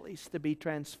Ashley's to be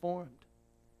transformed.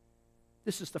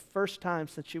 This is the first time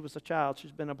since she was a child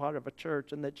she's been a part of a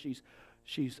church, and that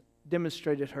she's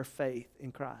demonstrated her faith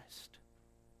in Christ.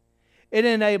 It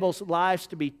enables lives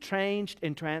to be changed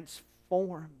and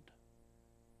transformed.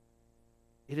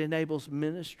 It enables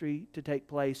ministry to take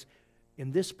place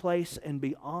in this place and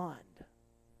beyond. I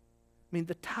mean,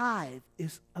 the tithe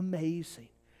is amazing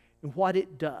in what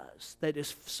it does that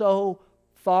is so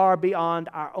far beyond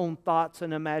our own thoughts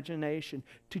and imagination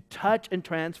to touch and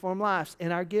transform lives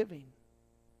in our giving.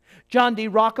 John D.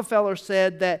 Rockefeller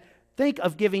said that think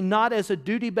of giving not as a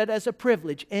duty but as a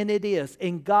privilege, and it is.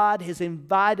 And God has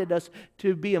invited us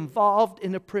to be involved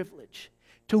in a privilege,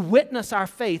 to witness our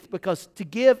faith, because to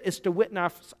give is to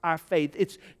witness our faith.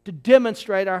 It's to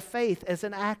demonstrate our faith as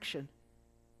an action.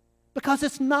 Because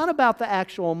it's not about the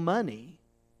actual money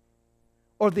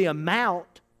or the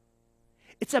amount.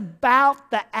 It's about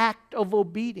the act of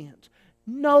obedience.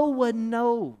 No one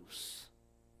knows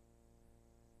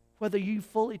whether you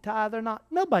fully tithe or not.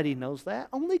 Nobody knows that.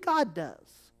 Only God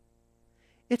does.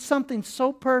 It's something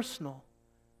so personal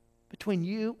between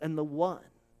you and the one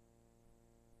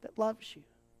that loves you.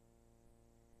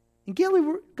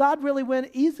 And God really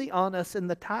went easy on us in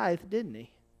the tithe, didn't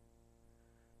He?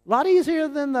 A lot easier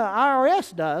than the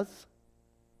IRS does.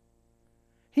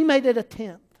 He made it a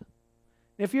tenth.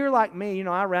 If you're like me, you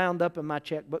know, I round up in my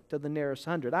checkbook to the nearest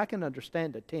 100. I can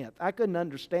understand a tenth. I couldn't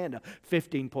understand a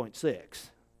 15.6.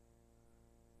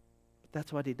 But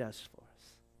that's what He does for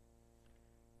us.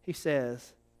 He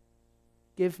says,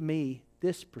 give me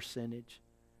this percentage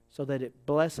so that it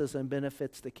blesses and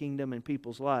benefits the kingdom and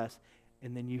people's lives,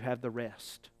 and then you have the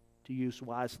rest to use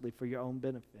wisely for your own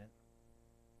benefit.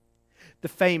 The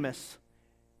famous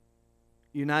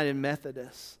United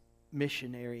Methodist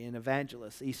missionary and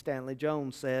evangelist E. Stanley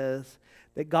Jones says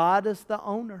that God is the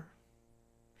owner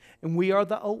and we are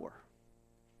the ower.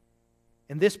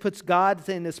 And this puts God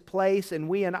in His place and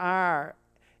we in our,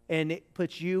 and it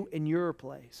puts you in your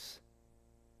place.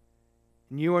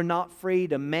 And you are not free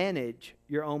to manage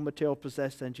your own material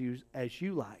possessions as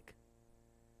you like,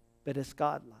 but as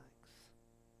God likes.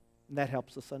 And that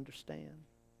helps us understand.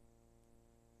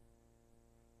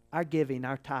 Our giving,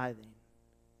 our tithing,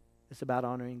 is about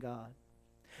honoring God.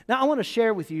 Now, I want to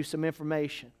share with you some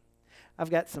information. I've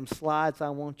got some slides I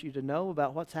want you to know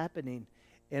about what's happening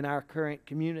in our current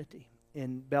community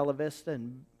in Bella Vista,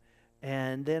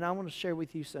 and then I want to share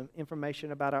with you some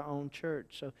information about our own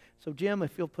church. So Jim,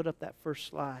 if you'll put up that first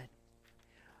slide.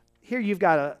 here you've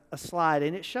got a slide,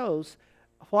 and it shows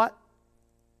what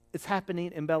is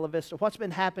happening in Bella Vista, what's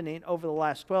been happening over the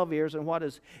last 12 years, and what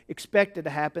is expected to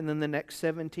happen in the next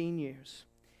 17 years.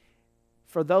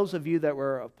 For those of you that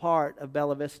were a part of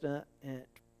Bella Vista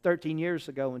 13 years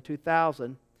ago in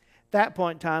 2000, at that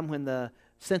point in time when the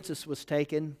census was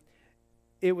taken,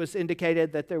 it was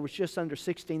indicated that there was just under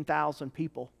 16,000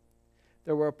 people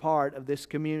that were a part of this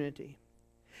community.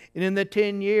 And in the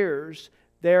 10 years,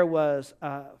 there was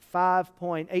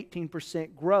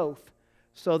 5.18% growth,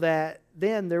 so that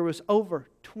then there was over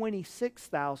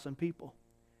 26,000 people.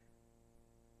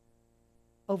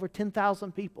 Over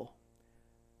 10,000 people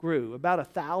grew, about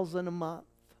 1,000 a month.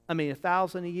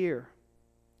 1,000 a year.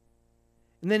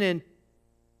 And then in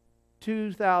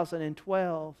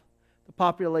 2012, the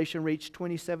population reached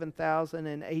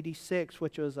 27,086,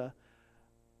 which was a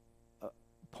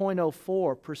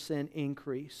 0.04%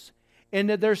 increase. And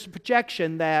there's a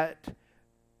projection that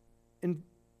in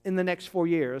the next 4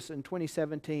 years, in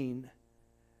 2017,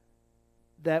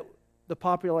 that the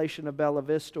population of Bella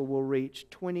Vista will reach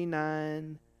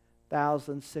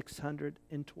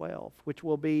 29,612, which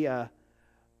will be a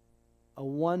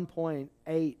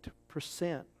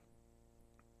 1.8%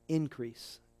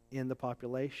 increase in the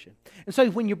population. And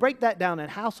so when you break that down in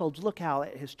households, look how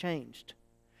it has changed.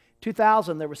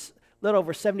 2000, there was a little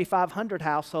over 7,500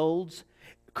 households.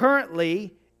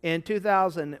 Currently, in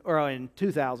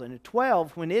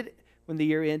 2012, when the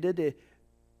year ended,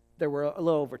 there were a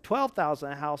little over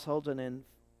 12,000 households, and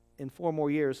in 4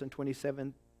 more years, in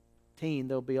 2017,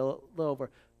 there'll be a little over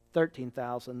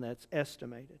 13,000 that's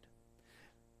estimated.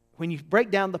 When you break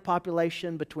down the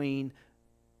population between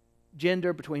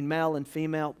gender, between male and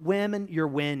female, women, you're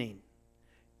winning.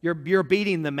 You're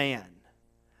beating the man.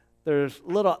 There's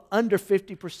a little under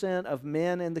 50% of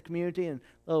men in the community and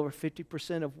a little over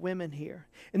 50% of women here.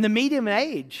 And the median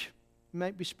age, you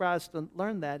might be surprised to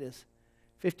learn that, is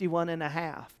 51 and a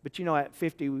half. But you know, at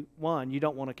 51, you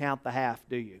don't want to count the half,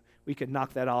 do you? We could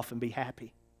knock that off and be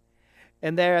happy.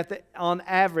 And there, on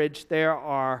average, there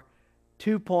are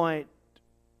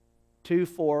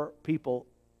 2.24 people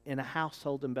in a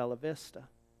household in Bella Vista.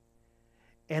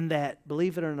 And that,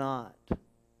 believe it or not,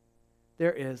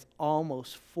 there is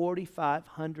almost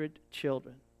 4,500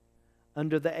 children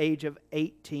under the age of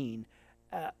 18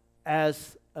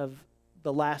 as of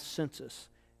the last census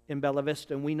in Bella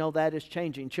Vista. And we know that is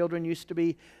changing. Children used to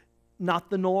be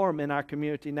not the norm in our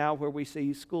community now, where we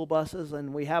see school buses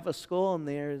and we have a school and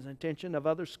there is intention of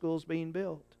other schools being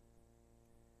built.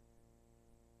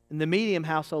 And the median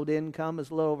household income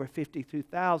is a little over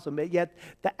 $52,000, but yet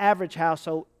the average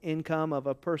household income of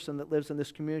a person that lives in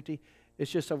this community is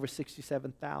just over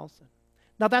 $67,000.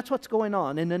 Now that's what's going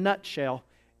on in a nutshell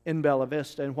in Bella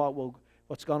Vista, and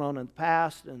what's gone on in the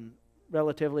past and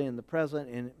relatively in the present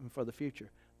and for the future.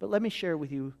 But let me share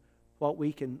with you what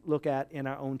we can look at in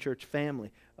our own church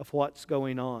family of what's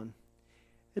going on.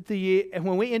 And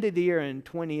when we ended the year in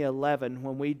 2011,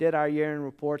 when we did our year-end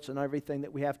reports and everything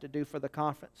that we have to do for the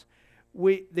conference,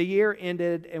 the year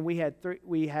ended and we had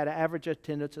an average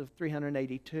attendance of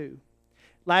 382.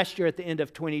 Last year at the end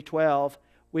of 2012,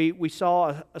 we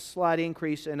saw a slight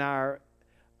increase in our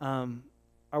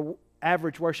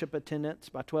average worship attendance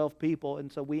by 12 people,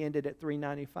 and so we ended at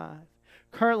 395.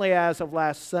 Currently, as of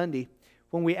last Sunday,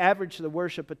 when we averaged the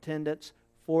worship attendance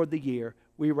for the year,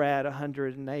 we were at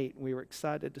 108, and we were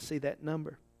excited to see that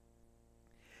number.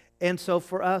 And so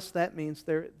for us, that means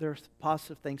there's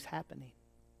positive things happening.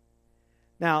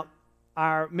 Now,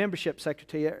 our membership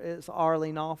secretary is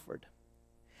Arlene Alford.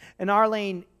 And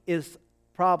Arlene is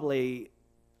probably,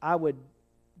 I would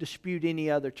dispute any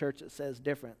other church that says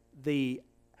different, the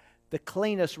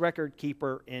cleanest record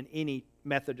keeper in any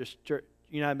Methodist church,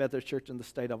 United Methodist Church in the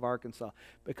state of Arkansas,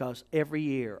 because every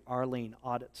year Arlene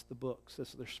audits the books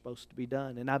as they're supposed to be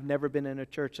done. And I've never been in a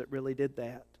church that really did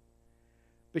that.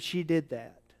 But she did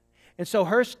that. And so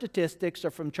her statistics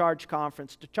are from charge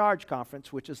conference to charge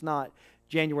conference, which is not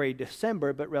January,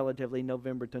 December, but relatively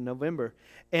November to November.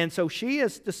 And so she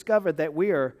has discovered that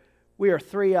we are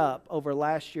 3 up over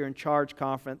last year in charge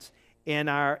conference in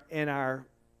our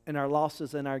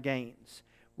losses and our gains.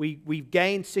 We've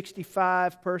gained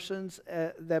 65 persons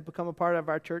that become a part of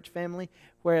our church family,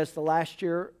 whereas the last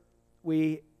year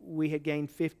we had gained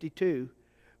 52.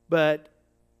 But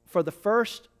for the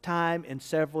first time in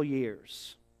several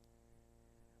years,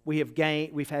 we've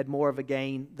had more of a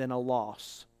gain than a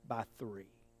loss by 3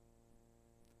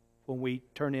 when we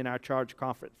turn in our charge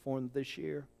conference form this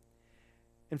year.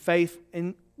 And faith,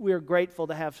 and we're grateful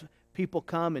to have people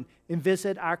come and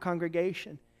visit our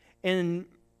congregation. And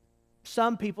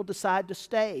some people decide to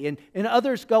stay, and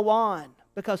others go on.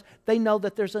 because they know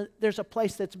that there's a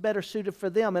place that's better suited for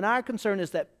them. And our concern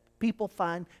is that people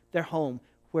find their home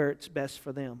where it's best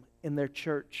for them, in their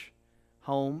church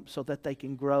home, so that they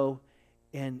can grow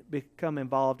and become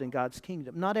involved in God's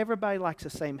kingdom. Not everybody likes the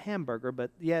same hamburger,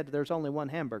 but yeah, there's only one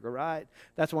hamburger, right?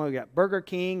 That's why we got Burger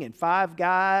King and Five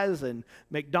Guys and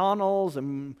McDonald's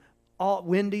and all,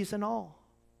 Wendy's and all.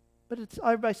 But it's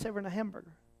everybody serving a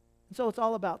hamburger. And so it's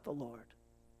all about the Lord.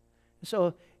 And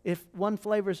so if one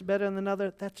flavor is better than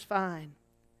another, that's fine.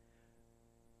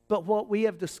 But what we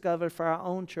have discovered for our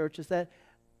own church is that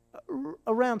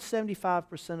around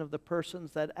 75% of the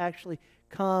persons that actually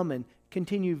come and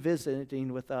continue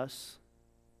visiting with us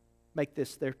make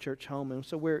this their church home. And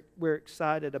so we're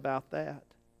excited about that.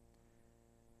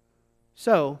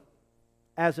 So,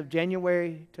 as of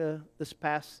January to this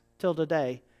past till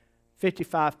today,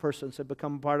 55 persons have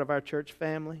become part of our church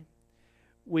family.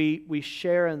 We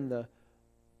share in the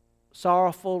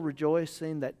sorrowful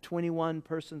rejoicing that 21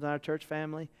 persons in our church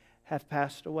family have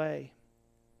passed away.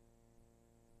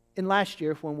 And last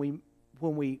year,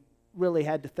 when we really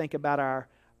had to think about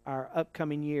our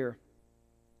upcoming year,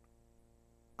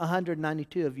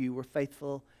 192 of you were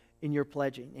faithful in your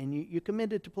pledging, and you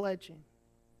committed to pledging.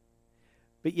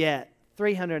 But yet,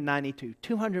 392,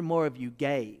 200 more of you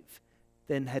gave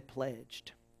than had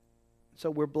pledged. So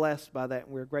we're blessed by that,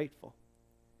 and we're grateful.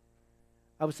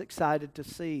 I was excited to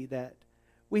see that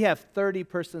we have 30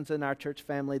 persons in our church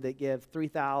family that give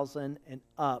 $3,000 and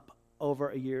up over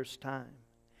a year's time.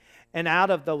 And out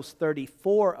of those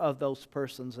 34 of those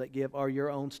persons that give are your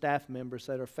own staff members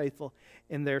that are faithful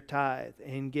in their tithe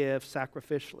and give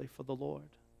sacrificially for the Lord.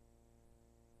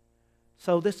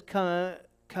 So this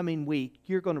coming week,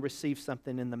 you're going to receive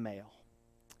something in the mail.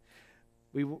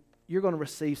 You're going to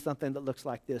receive something that looks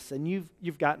like this. And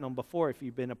you've gotten them before if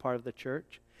you've been a part of the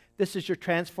church. This is your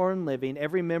Transformed Living,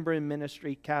 Every Member in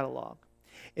Ministry catalog.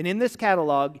 And in this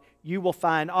catalog, you will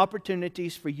find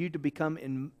opportunities for you to become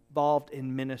involved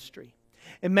in ministry.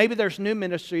 And maybe there's new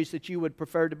ministries that you would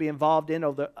prefer to be involved in,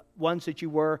 or the ones that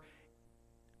you were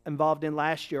involved in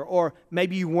last year. Or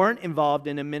maybe you weren't involved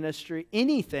in a ministry,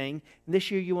 anything, and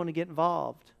this year you want to get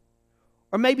involved.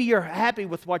 Or maybe you're happy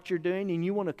with what you're doing and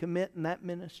you want to commit in that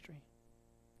ministry.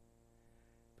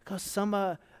 Because some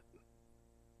of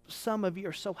you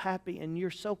are so happy and you're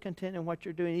so content in what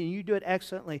you're doing and you do it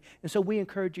excellently. And so we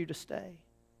encourage you to stay.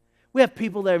 We have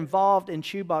people that are involved in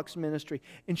shoebox ministry.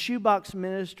 And shoebox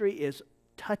ministry is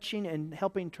touching and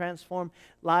helping transform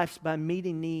lives by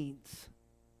meeting needs.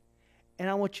 And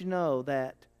I want you to know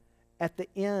that at the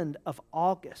end of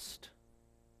August,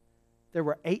 there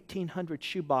were 1,800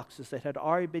 shoeboxes that had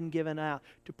already been given out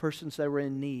to persons that were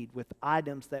in need with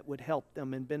items that would help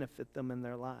them and benefit them in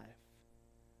their life.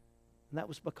 And that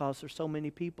was because there's so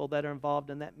many people that are involved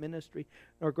in that ministry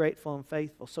and are grateful and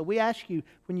faithful. So we ask you,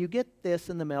 when you get this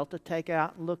in the mail, to take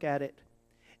out and look at it.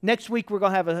 Next week, we're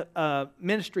going to have a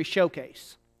ministry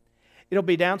showcase. It'll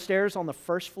be downstairs on the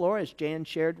first floor, as Jan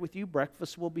shared with you.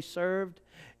 Breakfast will be served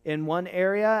in one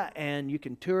area, and you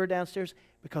can tour downstairs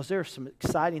because there are some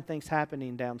exciting things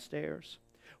happening downstairs.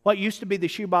 What used to be the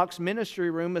shoebox ministry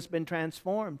room has been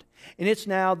transformed. And it's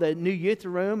now the new youth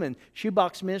room, and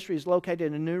shoebox ministry is located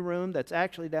in a new room that's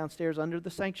actually downstairs under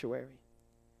the sanctuary.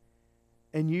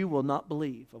 And you will not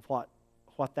believe of what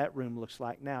that room looks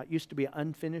like now. It used to be an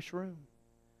unfinished room.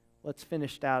 Well, it's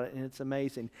finished out, and it's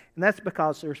amazing. And that's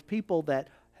because there's people that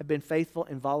have been faithful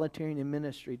in volunteering in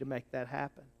ministry to make that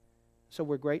happen. So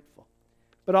we're grateful.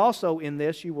 But also in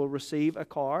this, you will receive a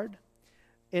card.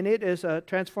 And it is a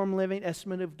Transform Living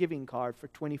Estimate of Giving card for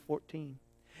 2014.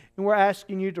 And we're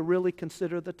asking you to really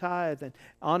consider the tithe and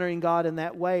honoring God in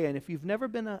that way. And if you've never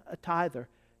been a tither,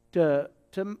 to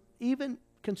even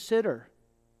consider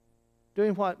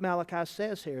doing what Malachi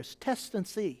says here, is test and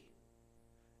see.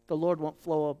 The Lord won't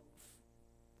throw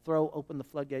open the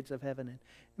floodgates of heaven. And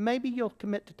maybe you'll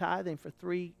commit to tithing for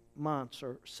 3 months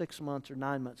or 6 months or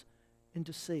 9 months and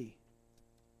to see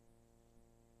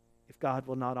if God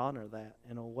will not honor that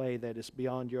in a way that is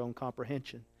beyond your own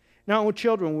comprehension. Now, our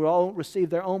children will all receive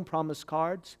their own promise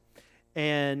cards,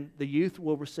 and the youth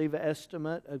will receive an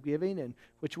estimate of giving, in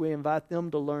which we invite them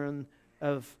to learn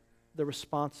of the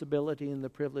responsibility and the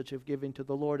privilege of giving to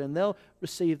the Lord, and they'll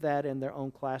receive that in their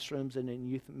own classrooms and in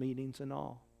youth meetings and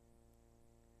all.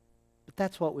 But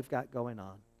that's what we've got going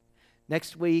on.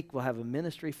 Next week, we'll have a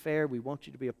ministry fair. We want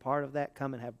you to be a part of that.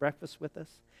 Come and have breakfast with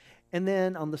us. And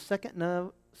then on the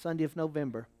second Sunday of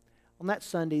November, on that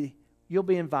Sunday, you'll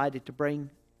be invited to bring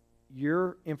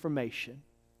your information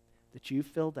that you've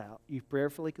filled out, you've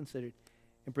prayerfully considered,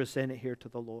 and present it here to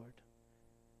the Lord.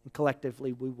 And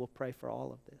collectively, we will pray for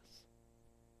all of this.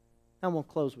 I'm going to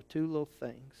close with 2 little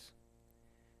things.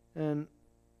 And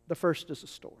the first is a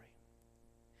story.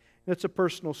 It's a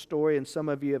personal story, and some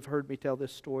of you have heard me tell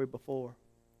this story before.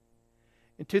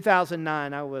 In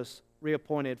 2009, I was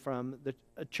reappointed from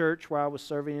a church where I was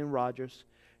serving in Rogers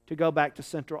to go back to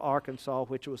Central Arkansas,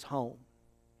 which was home.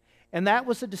 And that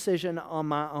was a decision on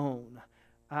my own.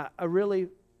 I really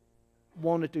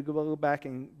wanted to go back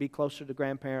and be closer to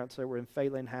grandparents that were in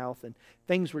failing health, and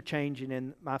things were changing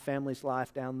in my family's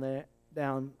life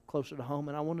down closer to home,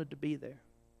 and I wanted to be there.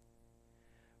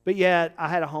 But yet, I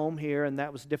had a home here, and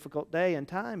that was a difficult day and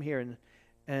time here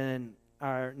in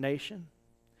our nation.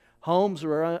 Homes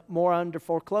were more under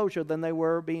foreclosure than they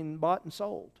were being bought and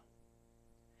sold.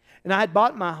 And I had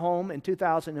bought my home in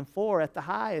 2004 at the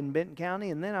high in Benton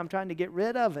County, and then I'm trying to get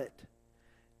rid of it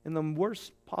in the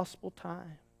worst possible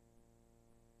time.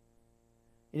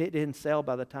 And it didn't sell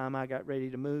by the time I got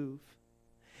ready to move.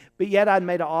 But yet I'd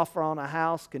made an offer on a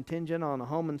house contingent on a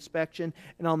home inspection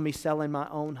and on me selling my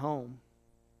own home.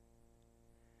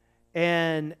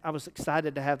 And I was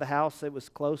excited to have the house. It was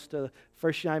close to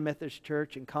First United Methodist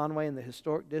Church in Conway in the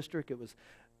historic district. It was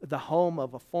the home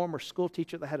of a former school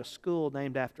teacher that had a school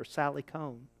named after Sally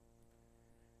Cone.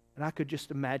 And I could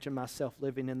just imagine myself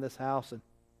living in this house and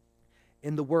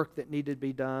in the work that needed to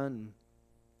be done.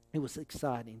 And it was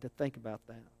exciting to think about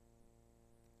that.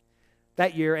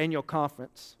 That year, annual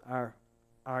conference, our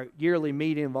yearly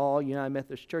meeting of all United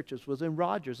Methodist churches, was in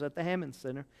Rogers at the Hammond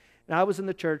Center. And I was in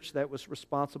the church that was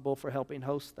responsible for helping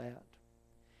host that.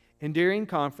 And during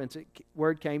conference,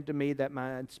 word came to me that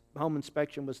my home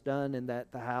inspection was done and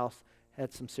that the house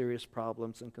had some serious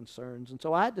problems and concerns. And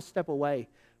so I had to step away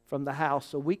from the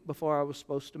house a week before I was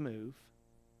supposed to move.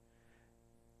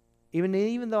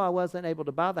 Even though I wasn't able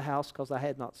to buy the house because I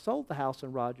had not sold the house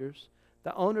in Rogers,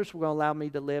 the owners were going to allow me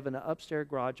to live in an upstairs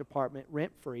garage apartment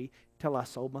rent-free until I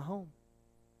sold my home.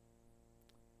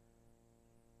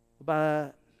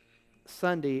 By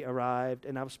Sunday arrived,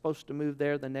 and I was supposed to move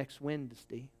there the next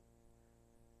Wednesday.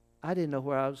 I didn't know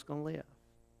where I was going to live.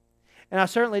 And I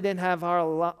certainly didn't have a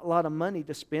lot of money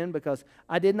to spend because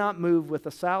I did not move with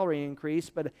a salary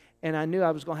increase, and I knew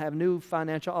I was going to have new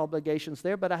financial obligations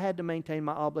there, but I had to maintain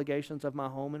my obligations of my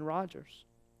home in Rogers.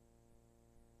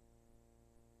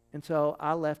 And so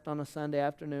I left on a Sunday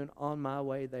afternoon on my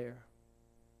way there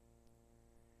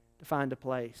to find a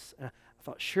place. I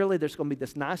thought, surely there's going to be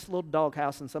this nice little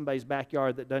doghouse in somebody's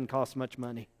backyard that doesn't cost much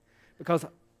money. Because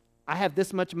I have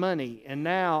this much money, and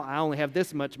now I only have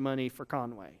this much money for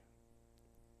Conway.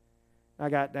 I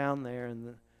got down there,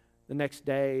 and the next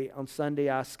day, on Sunday,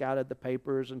 I scouted the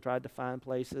papers and tried to find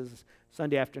places,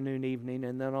 Sunday afternoon, evening,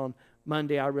 and then on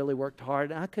Monday, I really worked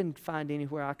hard, and I couldn't find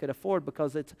anywhere I could afford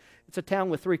because it's a town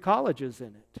with 3 colleges in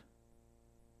it.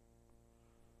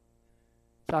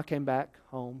 So I came back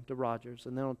home to Rogers,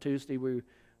 and then on Tuesday,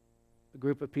 a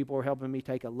group of people were helping me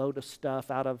take a load of stuff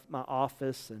out of my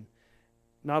office, and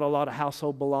not a lot of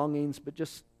household belongings, but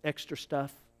just extra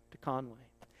stuff to Conway.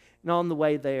 And on the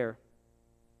way there,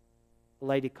 a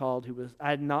lady called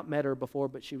I had not met her before,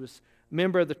 but she was a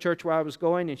member of the church where I was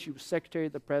going, and she was secretary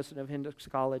of the president of Hendricks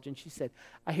College, and she said,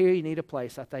 I hear you need a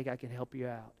place. I think I can help you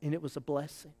out. And it was a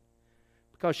blessing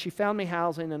because she found me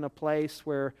housing in a place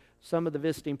where some of the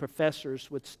visiting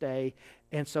professors would stay.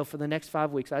 And so for the next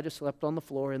 5 weeks, I just slept on the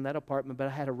floor in that apartment, but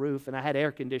I had a roof and I had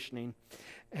air conditioning,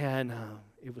 and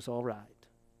it was all right.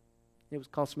 It was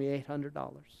cost me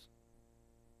 $800.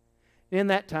 In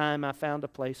that time, I found a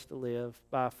place to live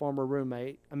by a former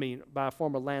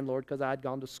landlord, because I had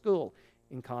gone to school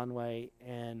in Conway,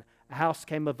 and a house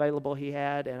came available he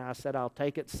had, and I said, I'll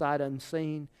take it sight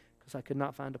unseen, because I could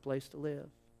not find a place to live.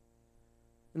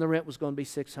 And the rent was going to be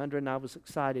 $600, and I was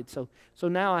excited. So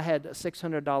now I had a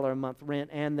 $600 a month rent,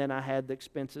 and then I had the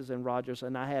expenses in Rogers,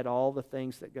 and I had all the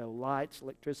things that go, lights,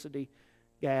 electricity,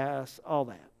 gas, all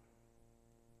that.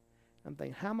 I'm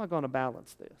thinking, how am I going to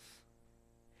balance this?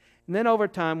 And then over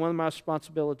time, one of my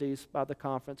responsibilities by the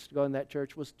conference to go in that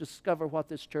church was to discover what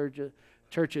this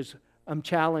church's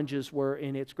challenges were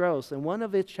in its growth. And one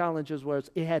of its challenges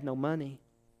was it had no money.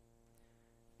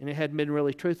 And it hadn't been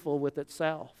really truthful with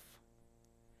itself.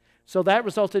 So that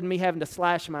resulted in me having to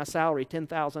slash my salary,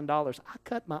 $10,000. I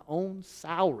cut my own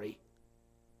salary.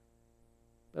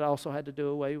 But I also had to do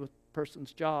away with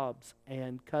persons' jobs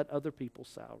and cut other people's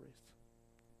salaries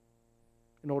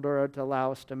in order to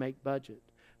allow us to make budget.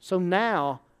 So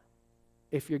now,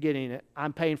 if you're getting it,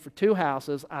 I'm paying for 2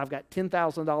 houses. I've got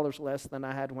 $10,000 less than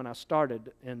I had when I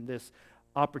started in this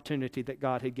opportunity that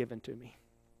God had given to me.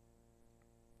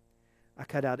 I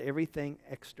cut out everything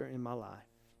extra in my life.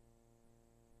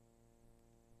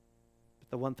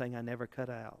 But the one thing I never cut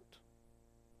out,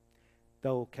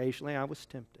 though occasionally I was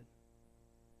tempted,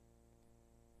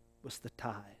 was the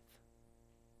tithe.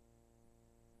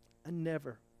 I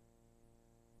never.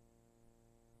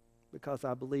 Because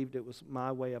I believed it was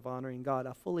my way of honoring God.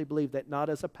 I fully believe that not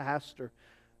as a pastor,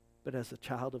 but as a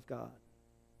child of God.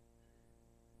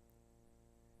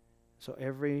 So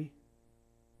every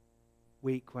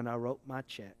week when I wrote my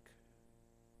check,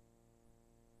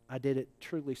 I did it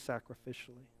truly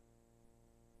sacrificially.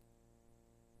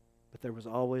 But there was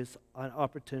always an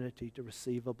opportunity to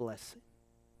receive a blessing.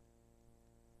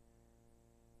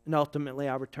 And ultimately,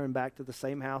 I returned back to the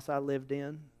same house I lived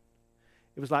in.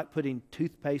 It was like putting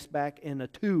toothpaste back in a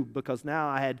tube, because now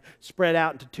I had spread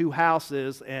out into 2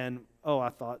 houses, and I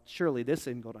thought, surely this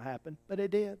isn't going to happen. But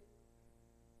it did.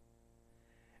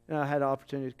 And I had an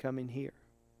opportunity to come in here.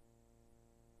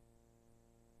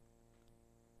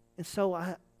 And so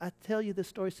I tell you this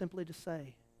story simply to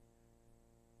say,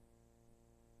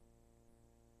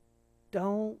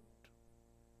 don't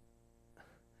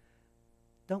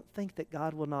think that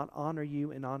God will not honor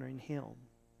you in honoring Him,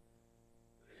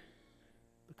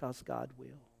 because God will.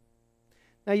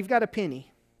 Now you've got a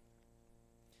penny.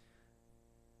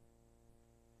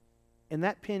 And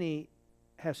that penny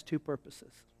has 2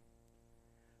 purposes.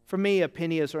 For me, a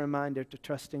penny is a reminder to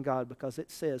trust in God, because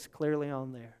it says clearly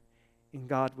on there, in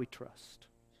God we trust.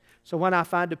 So when I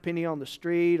find a penny on the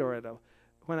street or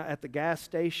at the gas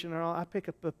station, I pick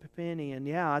up a penny, and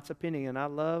yeah, it's a penny, and I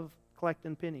love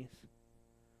collecting pennies.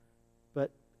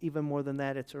 But even more than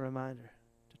that, it's a reminder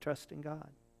to trust in God.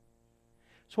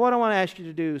 So what I want to ask you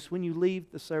to do is, when you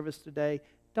leave the service today,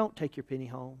 don't take your penny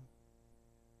home.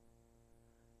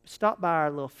 Stop by our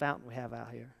little fountain we have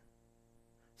out here.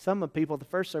 Some of the people at the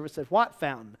first service said, "What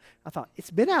fountain?" I thought,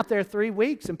 it's been out there 3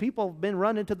 weeks, and people have been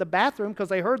running to the bathroom because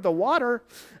they heard the water.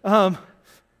 But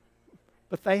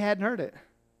they hadn't heard it.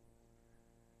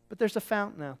 But there's a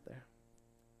fountain out there.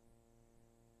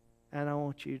 And I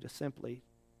want you to simply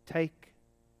take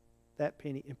that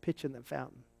penny and pitch in that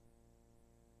fountain.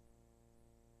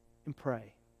 And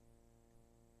pray.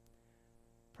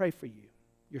 Pray for you,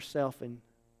 yourself, and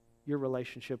your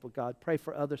relationship with God. Pray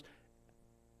for others.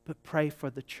 But pray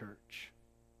for the church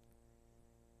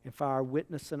and for our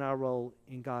witness and our role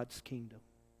in God's kingdom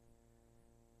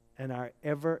and our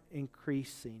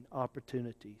ever-increasing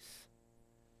opportunities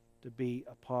to be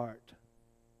a part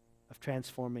of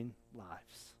transforming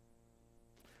lives.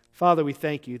 Father, we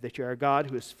thank you that you are a God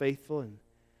who is faithful and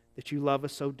that you love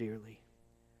us so dearly.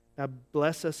 Now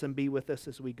bless us and be with us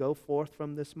as we go forth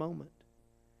from this moment.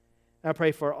 I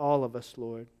pray for all of us,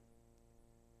 Lord,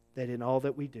 that in all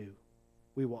that we do,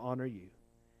 we will honor you.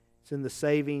 It's in the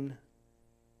saving,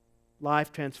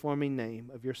 life-transforming name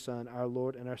of your Son, our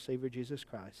Lord and our Savior, Jesus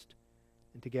Christ.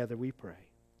 And together we pray.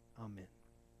 Amen.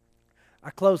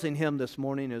 Our closing hymn this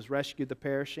morning is Rescue the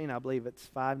Perishing. I believe it's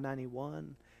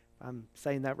 591. If I'm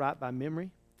saying that right by memory.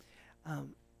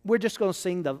 We're just going to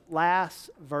sing the last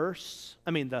verse.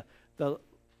 The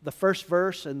first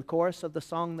verse and the chorus of the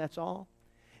song, that's all.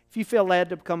 If you feel led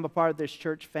to become a part of this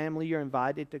church family, you're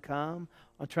invited to come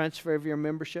on transfer of your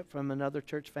membership from another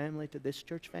church family to this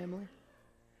church family.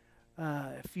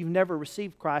 If you've never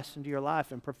received Christ into your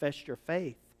life and professed your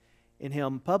faith in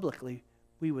Him publicly,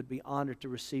 we would be honored to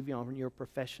receive you on your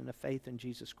profession of faith in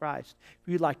Jesus Christ.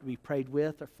 If you'd like to be prayed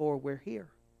with or for, we're here.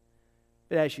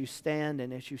 But as you stand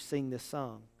and as you sing this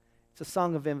song, it's a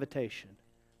song of invitation,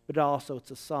 but also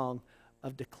it's a song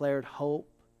of declared hope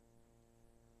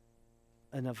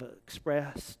and of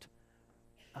expressed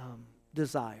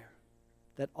desire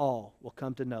that all will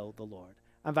come to know the Lord.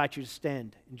 I invite you to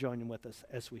stand and join in with us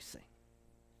as we sing.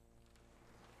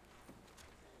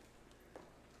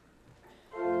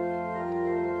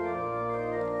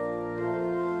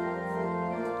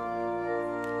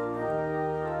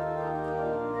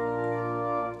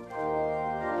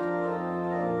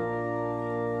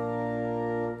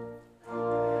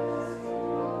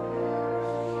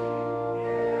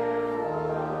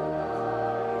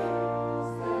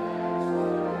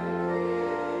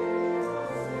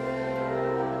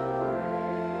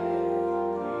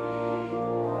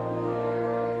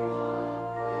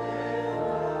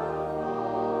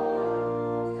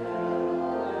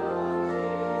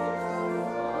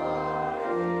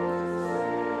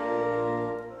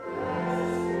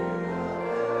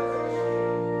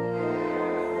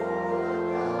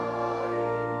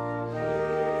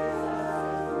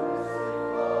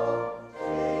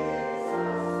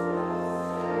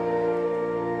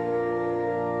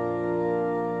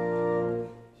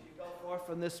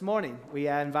 From this morning, we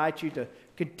invite you to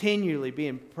continually be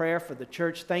in prayer for the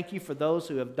church. Thank you for those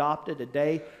who have adopted a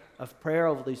day of prayer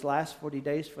over these last 40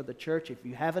 days for the church. If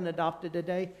you haven't adopted a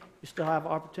day, you still have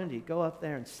opportunity. Go up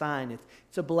there and sign it.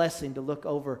 It's a blessing to look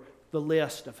over the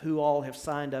list of who all have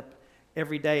signed up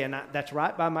every day, and that's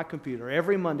right by my computer.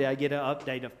 Every Monday I get an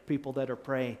update of people that are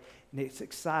praying, and it's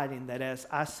exciting that as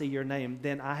I see your name,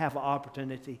 then I have an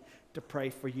opportunity to pray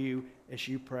for you as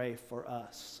you pray for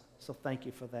us. So thank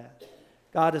you for that.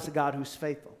 God is a God who's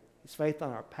faithful. He's faithful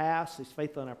in our past, He's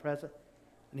faithful in our present,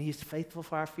 and He's faithful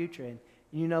for our future. And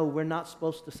you know, we're not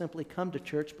supposed to simply come to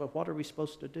church, but what are we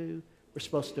supposed to do? We're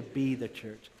supposed to be the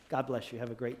church. God bless you.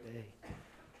 Have a great day.